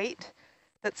big weight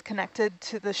that's connected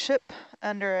to the ship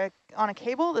on a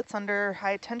cable that's under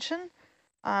high tension.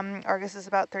 Argus is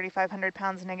about 3,500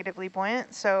 pounds negatively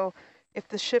buoyant. So if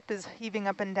the ship is heaving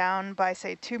up and down by,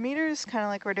 say, 2 meters, kind of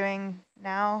like we're doing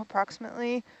now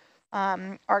approximately,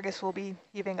 Argus will be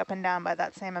heaving up and down by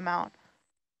that same amount.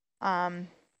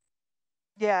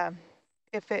 Yeah,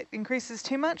 if it increases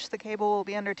too much, the cable will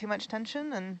be under too much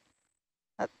tension, and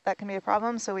that can be a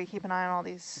problem. So we keep an eye on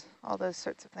all those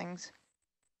sorts of things.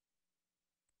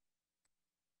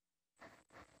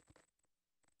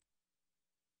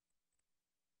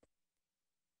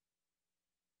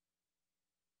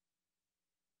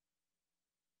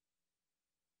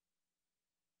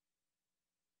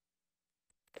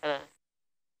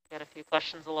 Got a few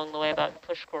questions along the way about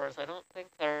push cores. I don't think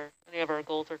any of our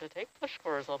goals are to take push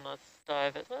cores on this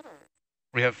dive, is it? Or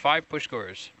We have 5 push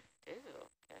cores. do?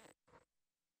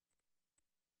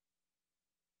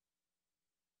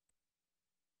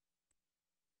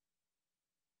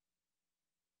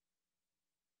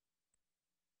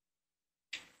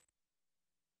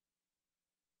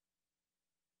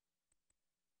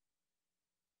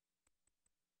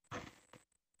 Okay.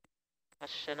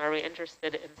 Question, are we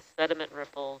interested in sediment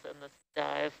ripples in this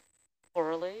dive?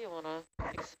 Orally, you want to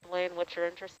explain what you're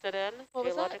interested in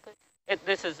geologically?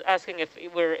 This is asking if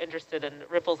we're interested in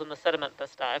ripples in the sediment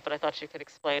this dive, but I thought you could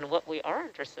explain what we are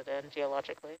interested in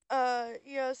geologically.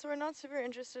 Yeah, so we're not super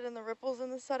interested in the ripples in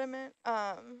the sediment.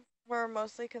 We're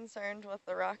mostly concerned with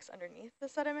the rocks underneath the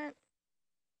sediment.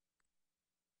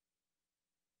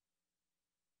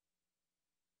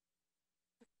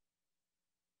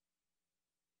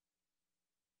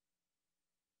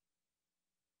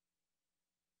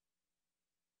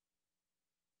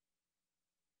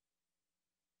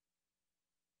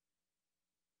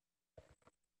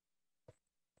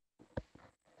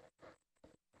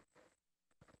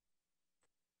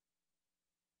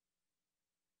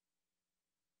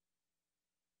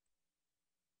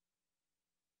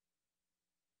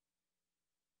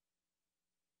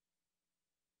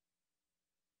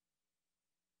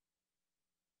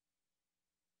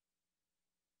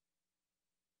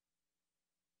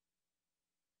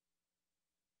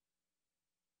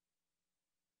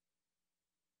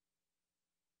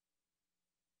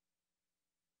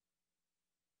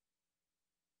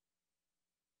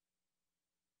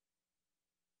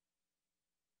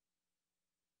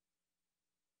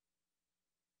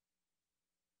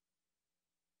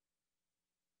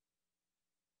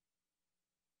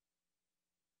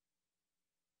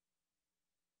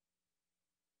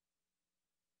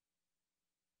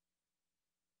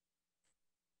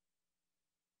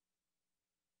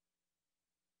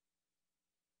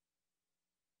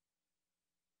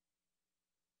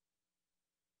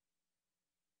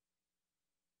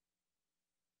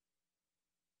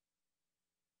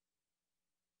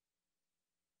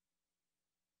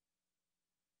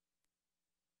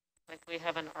 Like we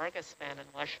have an Argus fan in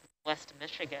West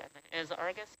Michigan. Is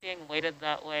Argus being weighted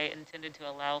that way intended to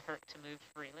allow her to move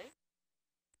freely?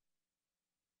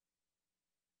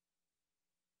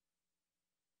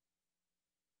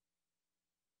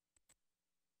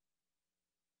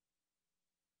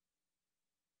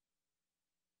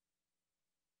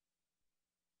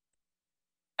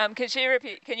 Can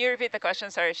you repeat the question?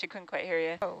 Sorry, she couldn't quite hear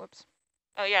you. Oh, whoops.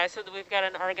 Oh yeah, so we've got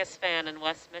an Argus fan in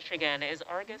West Michigan. Is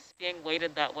Argus being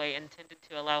weighted that way intended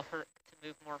to allow her to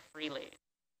move more freely?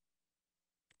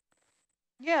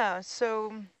 Yeah,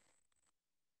 so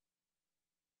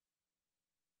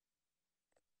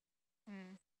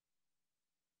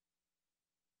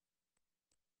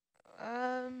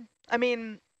I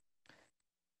mean,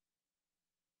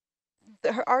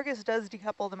 her Argus does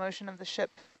decouple the motion of the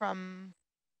ship from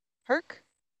Herc.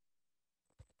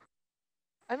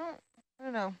 I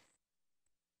don't know.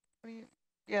 What do you,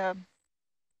 yeah,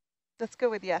 let's go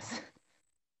with yes.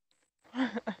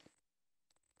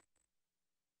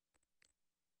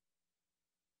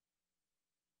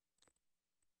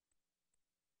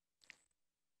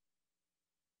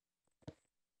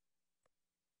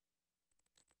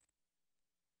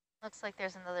 Looks like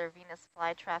there's another Venus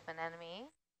flytrap anemone in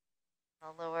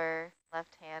the lower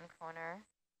left-hand corner.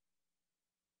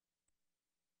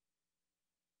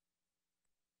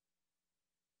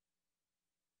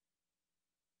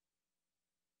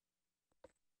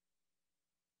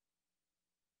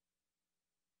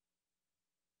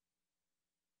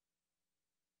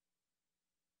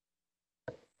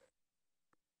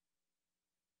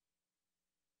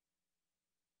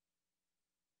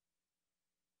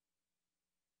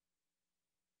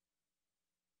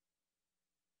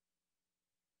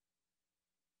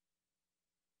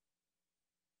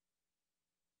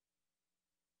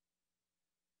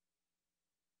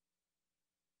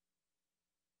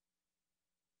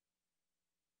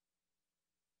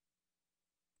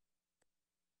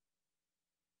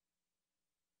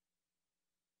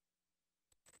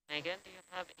 Megan, do you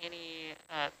have any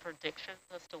predictions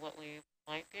as to what we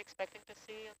might be expecting to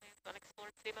see in these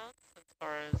unexplored seamounts as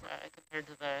far as compared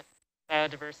to the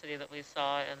biodiversity that we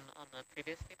saw on the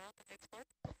previous seamount that we explored?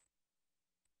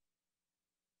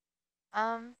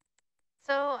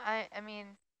 So I mean,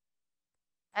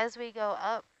 as we go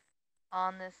up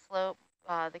on this slope,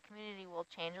 the community will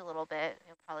change a little bit.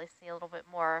 You'll probably see a little bit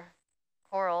more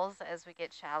corals as we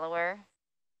get shallower.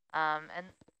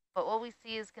 But what we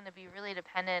see is going to be really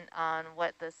dependent on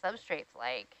what the substrate's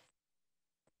like.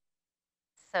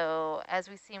 So as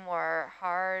we see more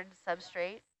hard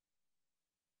substrate,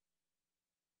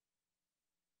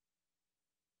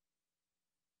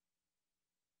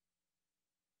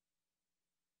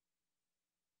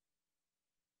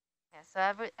 yeah,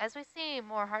 so as we see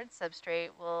more hard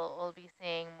substrate, we'll be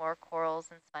seeing more corals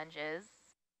and sponges.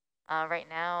 Right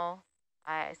now,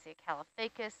 I see a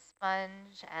caliphacus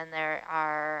sponge, and there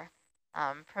are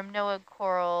primnoid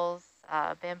corals,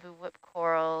 bamboo whip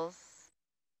corals,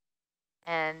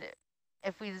 and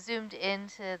if we zoomed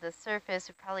into the surface,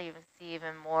 we'd probably even see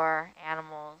even more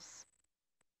animals.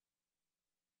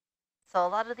 So a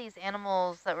lot of these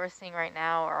animals that we're seeing right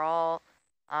now are all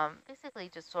basically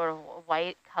just sort of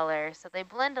white color. So they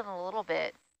blend in a little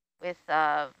bit with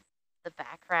the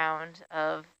background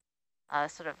of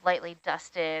sort of lightly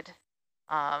dusted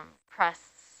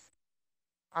crusts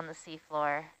on the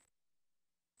seafloor.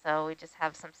 So we just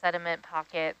have some sediment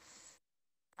pockets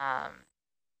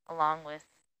along with,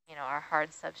 our hard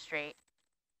substrate.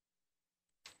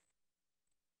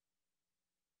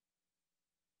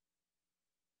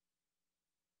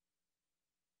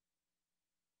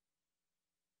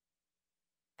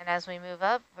 And as we move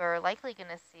up, we're likely going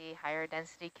to see higher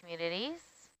density communities.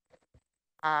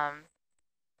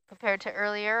 Compared to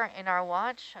earlier in our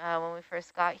watch, when we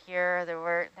first got here, there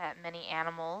weren't that many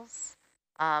animals.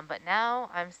 But now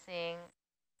I'm seeing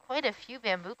quite a few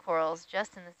bamboo corals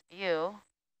just in this view.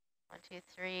 1, 2,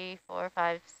 3, 4,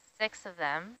 5, 6 of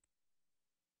them.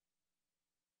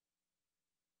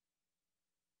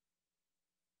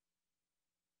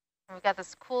 And we've got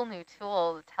this cool new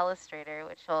tool, the telestrator,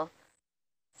 which will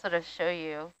sort of show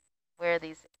you where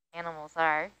these animals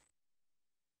are.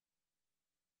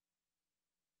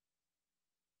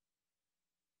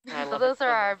 So those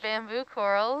are our bamboo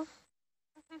corals.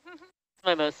 It's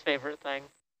my most favorite thing.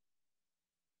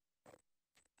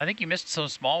 I think you missed some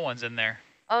small ones in there.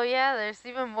 Oh yeah, there's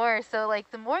even more. So like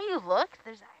the more you look,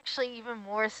 there's actually even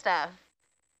more stuff.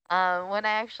 When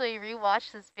I actually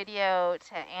rewatched this video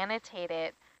to annotate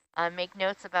it, make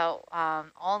notes about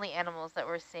all the animals that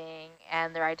we're seeing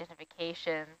and their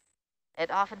identification,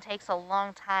 it often takes a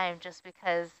long time just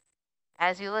because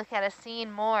as you look at a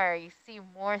scene more, you see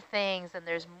more things and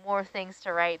there's more things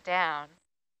to write down.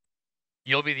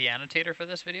 You'll be the annotator for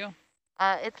this video?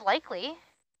 It's likely.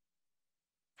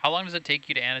 How long does it take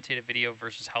you to annotate a video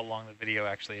versus how long the video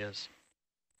actually is?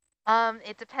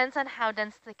 It depends on how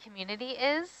dense the community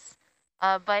is,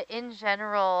 but in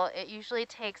general, it usually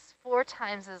takes 4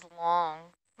 times as long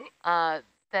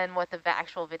than what the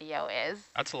actual video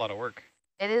is. That's a lot of work.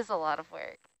 It is a lot of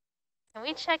work. Can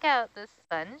we check out this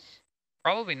sponge?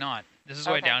 Probably not. This is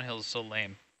why downhill is so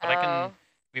lame. But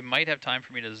we might have time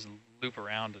for me to loop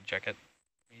around and check it.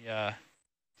 Yeah.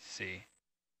 See.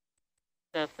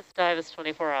 So if this dive is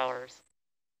 24 hours,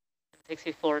 it takes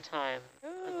you 4 times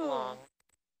as long.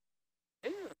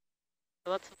 Ooh.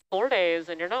 So that's 4 days,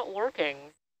 and you're not working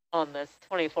on this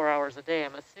 24 hours a day,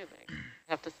 I'm assuming. You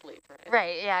have to sleep, right?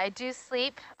 Right, yeah, I do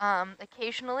sleep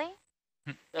occasionally.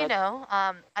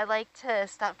 I like to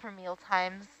stop for meal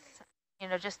times,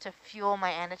 just to fuel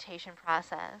my annotation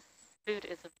process. Food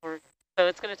is important. So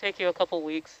it's going to take you a couple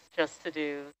weeks just to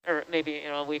do, or maybe,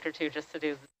 a week or two just to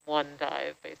do one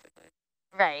dive, basically.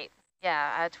 Right,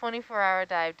 yeah, a 24-hour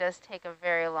dive does take a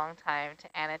very long time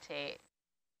to annotate.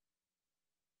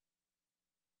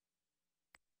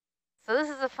 So this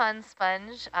is a fun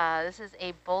sponge. This is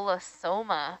a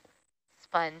bolosoma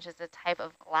sponge. It's a type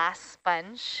of glass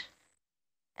sponge.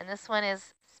 And this one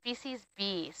is species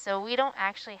B. So we don't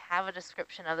actually have a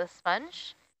description of the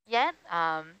sponge yet.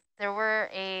 There were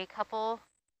a couple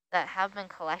that have been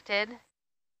collected,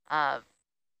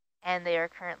 and they are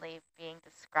currently being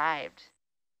described.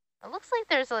 It looks like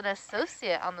there's an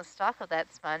associate on the stalk of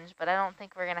that sponge, but I don't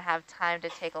think we're going to have time to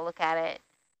take a look at it.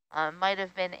 Might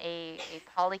have been a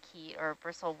polychaete or a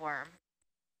bristle worm.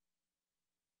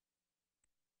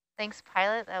 Thanks,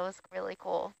 Pilot. That was really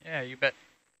cool. Yeah, you bet.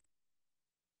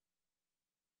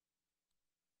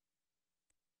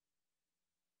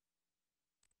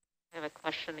 I have a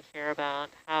question here about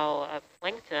how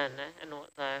plankton and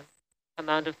the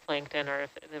amount of plankton, or if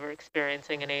they were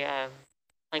experiencing any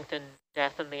plankton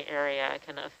death in the area,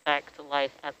 can affect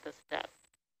life at this depth.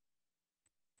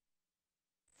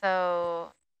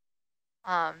 So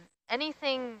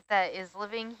anything that is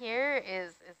living here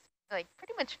is like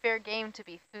pretty much fair game to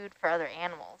be food for other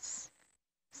animals.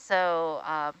 So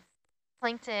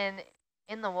plankton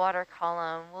in the water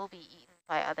column will be eaten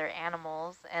by other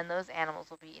animals, and those animals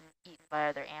will be eaten by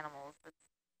other animals. That's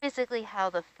basically how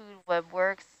the food web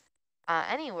works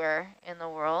anywhere in the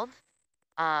world.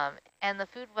 And the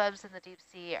food webs in the deep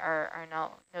sea are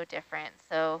no different.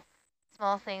 So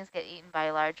small things get eaten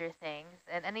by larger things,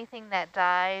 and anything that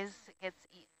dies gets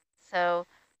eaten. So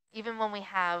even when we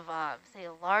have, say,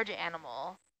 a large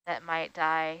animal that might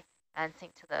die and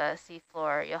sink to the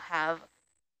seafloor, you'll have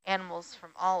animals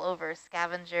from all over,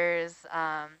 scavengers,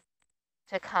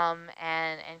 to come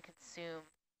and consume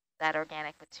that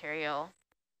organic material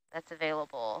that's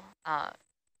available.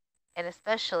 And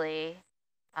especially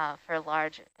for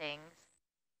large things,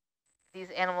 these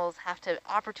animals have to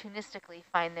opportunistically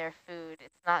find their food.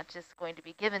 It's not just going to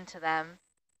be given to them.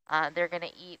 They're going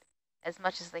to eat as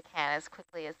much as they can, as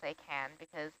quickly as they can,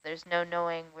 because there's no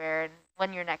knowing where and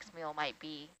when your next meal might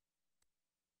be.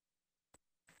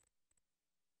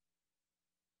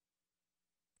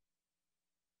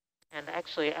 And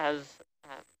actually, as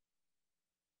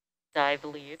dive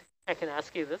lead, I can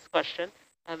ask you this question.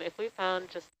 If we found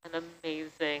just an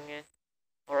amazing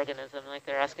organism, like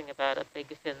they're asking about a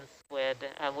big fin squid,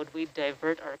 would we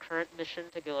divert our current mission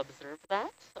to go observe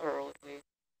that, or would we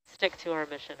stick to our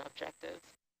mission objectives?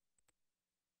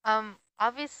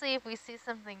 Obviously, if we see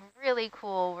something really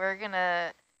cool, we're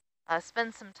gonna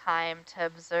spend some time to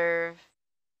observe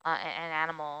an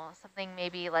animal. Something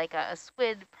maybe like a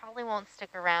squid probably won't stick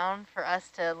around for us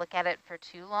to look at it for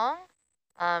too long.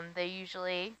 They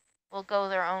usually will go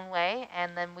their own way,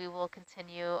 and then we will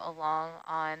continue along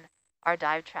on our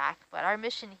dive track. But our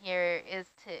mission here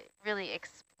is to really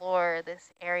explore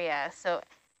this area. So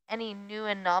any new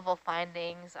and novel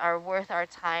findings are worth our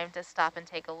time to stop and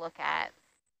take a look at.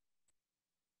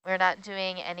 We're not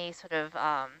doing any sort of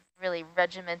really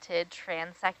regimented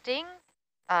transecting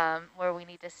where we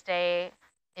need to stay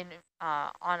in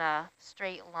on a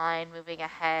straight line moving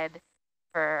ahead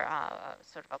for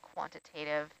sort of a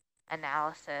quantitative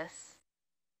analysis.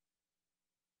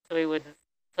 So we wouldn't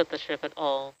put the ship at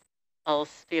all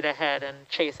speed ahead and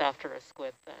chase after a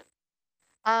squid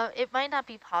then? It might not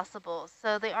be possible.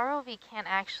 So the ROV can't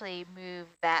actually move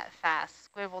that fast.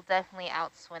 Squid will definitely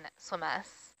outswim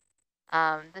us.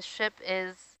 The ship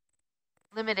is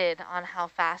limited on how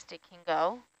fast it can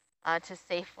go to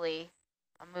safely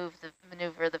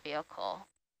maneuver the vehicle.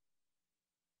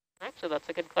 Actually, that's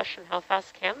a good question. How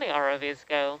fast can the ROVs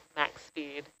go, max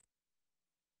speed?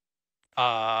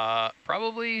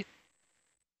 Probably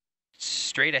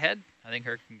straight ahead. I think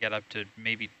her can get up to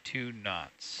maybe 2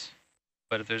 knots.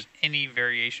 But if there's any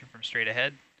variation from straight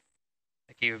ahead,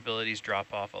 the capabilities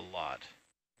drop off a lot.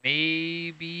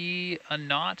 Maybe a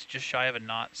knot, just shy of a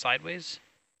knot sideways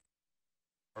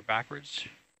or backwards.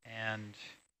 And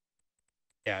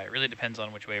yeah, it really depends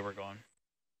on which way we're going.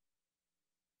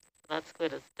 That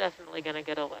squid is definitely going to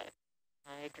get away.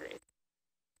 I agree.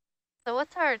 So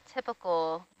what's our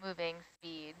typical moving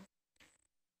speed?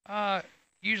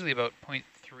 Usually about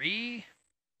 0.3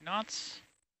 knots.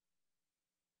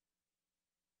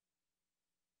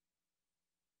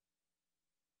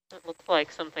 It looks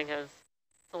like something has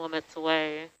swum its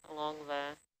way along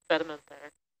the sediment there.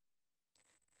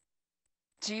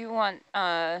 Do you want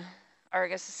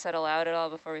Argus to settle out at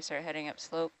all before we start heading up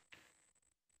slope?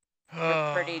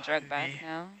 We're pretty drug back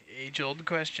now. Age-old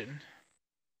question.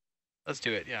 Let's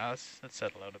do it. Yeah, let's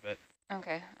settle out a bit.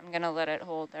 Okay, I'm gonna let it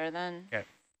hold there then. Okay.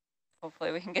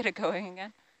 Hopefully we can get it going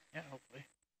again. Yeah, hopefully.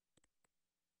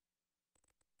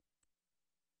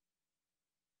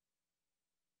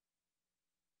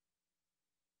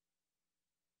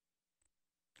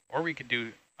 Or we could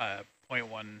do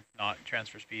 0.1 knot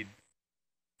transfer speed,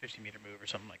 50-meter move or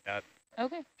something like that.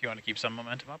 Okay. If you want to keep some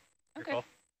momentum up. Okay,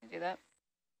 we can do that.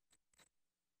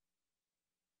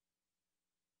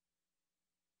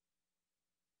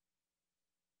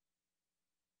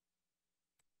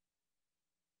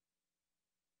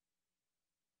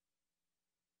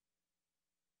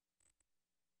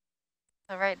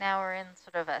 So right now we're in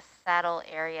sort of a saddle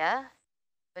area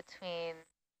between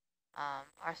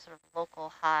our sort of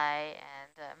local high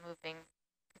and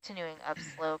continuing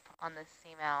upslope on the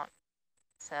seamount.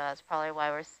 So that's probably why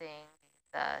we're seeing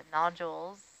the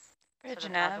nodules, Bridge sort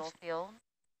of nav. nodule field.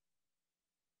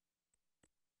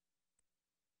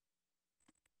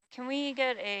 Can we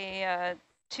get a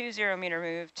 20-meter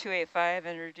move, 285,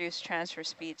 and reduce transfer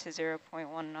speed to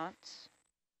 0.1 knots?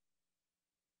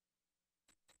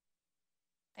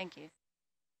 Thank you.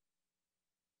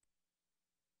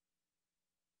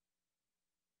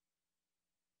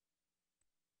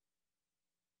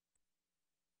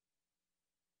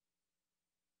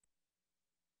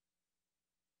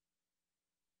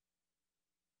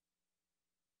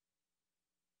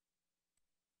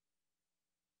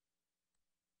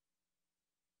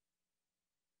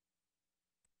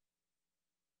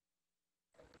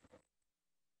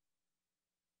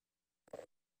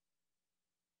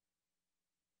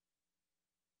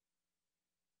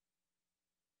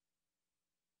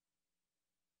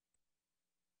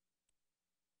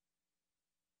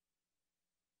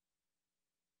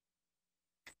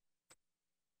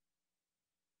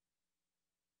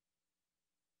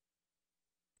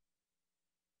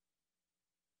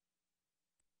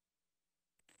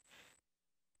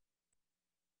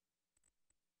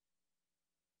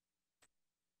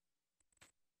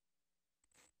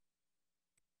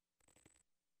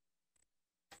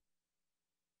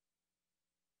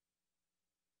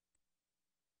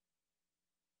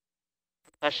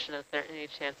 question, is there any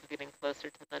chance of getting closer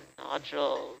to the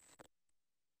nodules?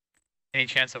 Any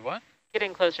chance of what?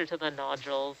 Getting closer to the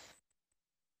nodules.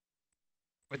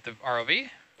 With the ROV?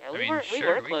 Yeah, I we mean, were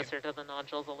sure, closer to the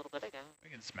nodules a little bit ago. We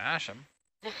can smash them.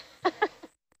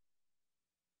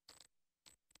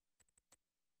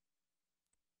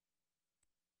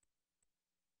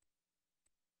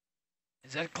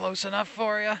 Is that close enough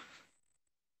for you?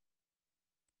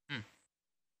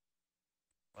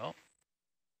 Well.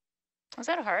 Was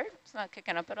that hard? It's not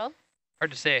kicking up at all?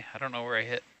 Hard to say. I don't know where I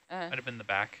hit. Might have been the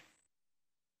back.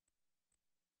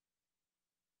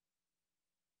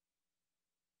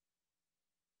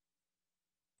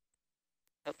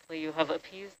 Hopefully you have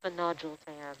appeased the nodule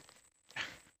fan.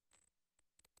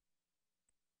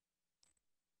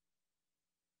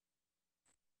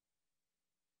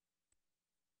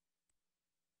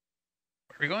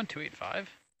 Are we going 285?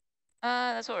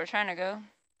 That's what we're trying to go.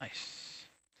 Nice.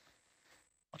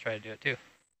 I'll try to do it too.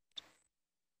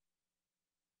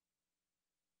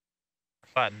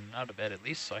 Flatten out a bit at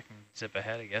least so I can zip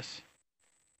ahead, I guess.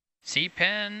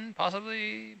 C-pen,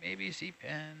 possibly, maybe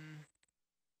C-pen.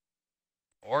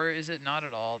 Or is it not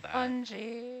at all that?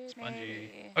 Spongy.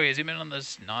 Spongy. Okay, zoom in on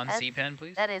this non-C-pen,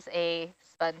 please. That is a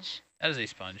sponge. That is a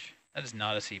sponge. That is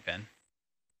not a C-pen.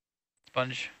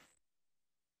 Sponge.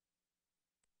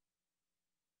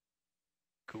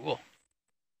 Cool.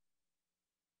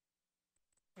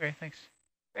 Okay, thanks.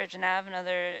 Bridge nav,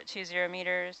 another 20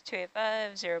 meters,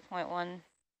 285, 0.1.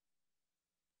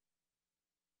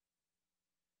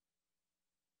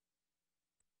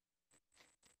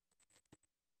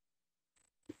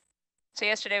 So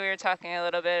yesterday we were talking a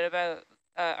little bit about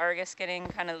Argus getting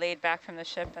kind of laid back from the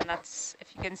ship, and that's,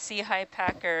 if you can see high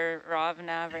pack or ROV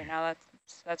nav right now,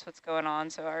 that's what's going on.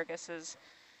 So Argus is,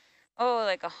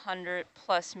 like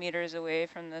 100+ meters away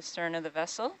from the stern of the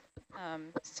vessel.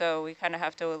 So we kind of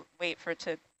have to wait for it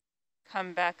to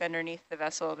come back underneath the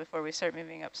vessel before we start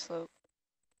moving up slope.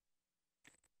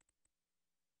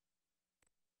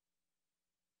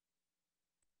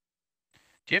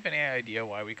 Do you have any idea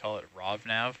why we call it ROV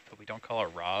nav, but we don't call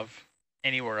it ROV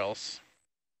anywhere else?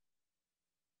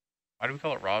 Why do we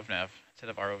call it ROV nav instead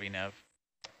of ROV nav?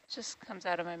 Just comes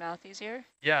out of my mouth easier.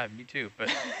 Yeah, me too, but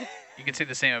you can say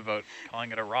the same about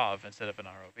calling it a ROV instead of an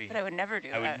ROV. But I would never do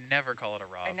that. I would never call it a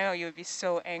ROV. I know, you would be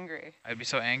so angry. I'd be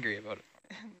so angry about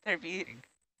it. There'd be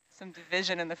some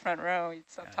division in the front row.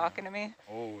 You'd stop talking to me.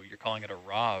 Oh, you're calling it a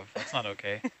ROV. That's not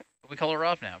okay. But we call it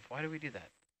ROV nav. Why do we do that?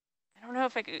 I don't know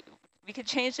if we could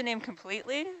change the name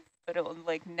completely, but it will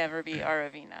like never be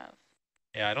ROV nav.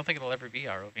 Yeah, I don't think it'll ever be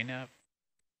ROV nav.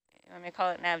 You want me to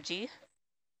call it nav G?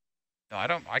 No, I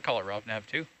don't. I call it ROV nav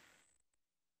too.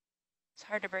 It's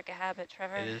hard to break a habit,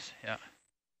 Trevor. It is, yeah.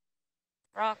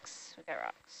 Rocks. We got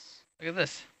rocks. Look at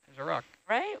this. There's a rock.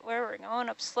 Right? Where we're going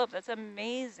up slope. That's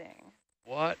amazing.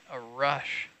 What a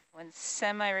rush. When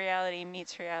semi-reality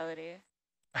meets reality.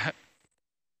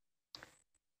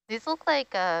 These look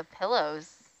like pillows,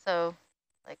 so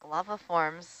like lava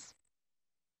forms.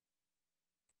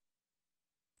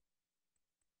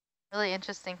 Really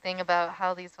interesting thing about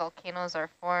how these volcanoes are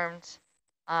formed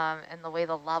and the way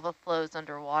the lava flows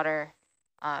underwater.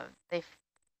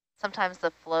 Sometimes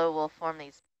the flow will form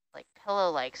these like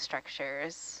pillow-like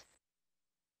structures.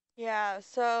 Yeah,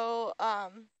 so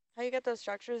how you get those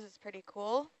structures is pretty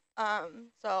cool.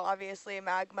 So obviously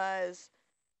magma is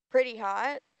pretty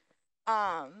hot,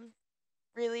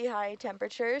 really high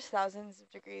temperatures, thousands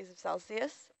of degrees of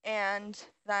Celsius, and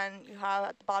then you have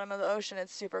at the bottom of the ocean,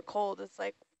 it's super cold. It's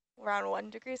like around 1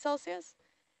 degree Celsius.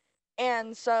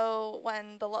 And so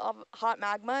when the hot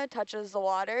magma touches the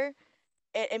water,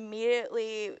 it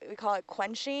immediately, we call it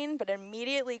quenching, but it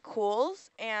immediately cools.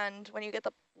 And when you get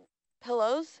the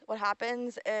pillows, what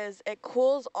happens is it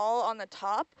cools all on the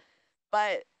top,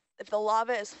 but if the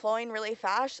lava is flowing really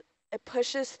fast, it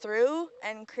pushes through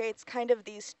and creates kind of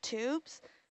these tubes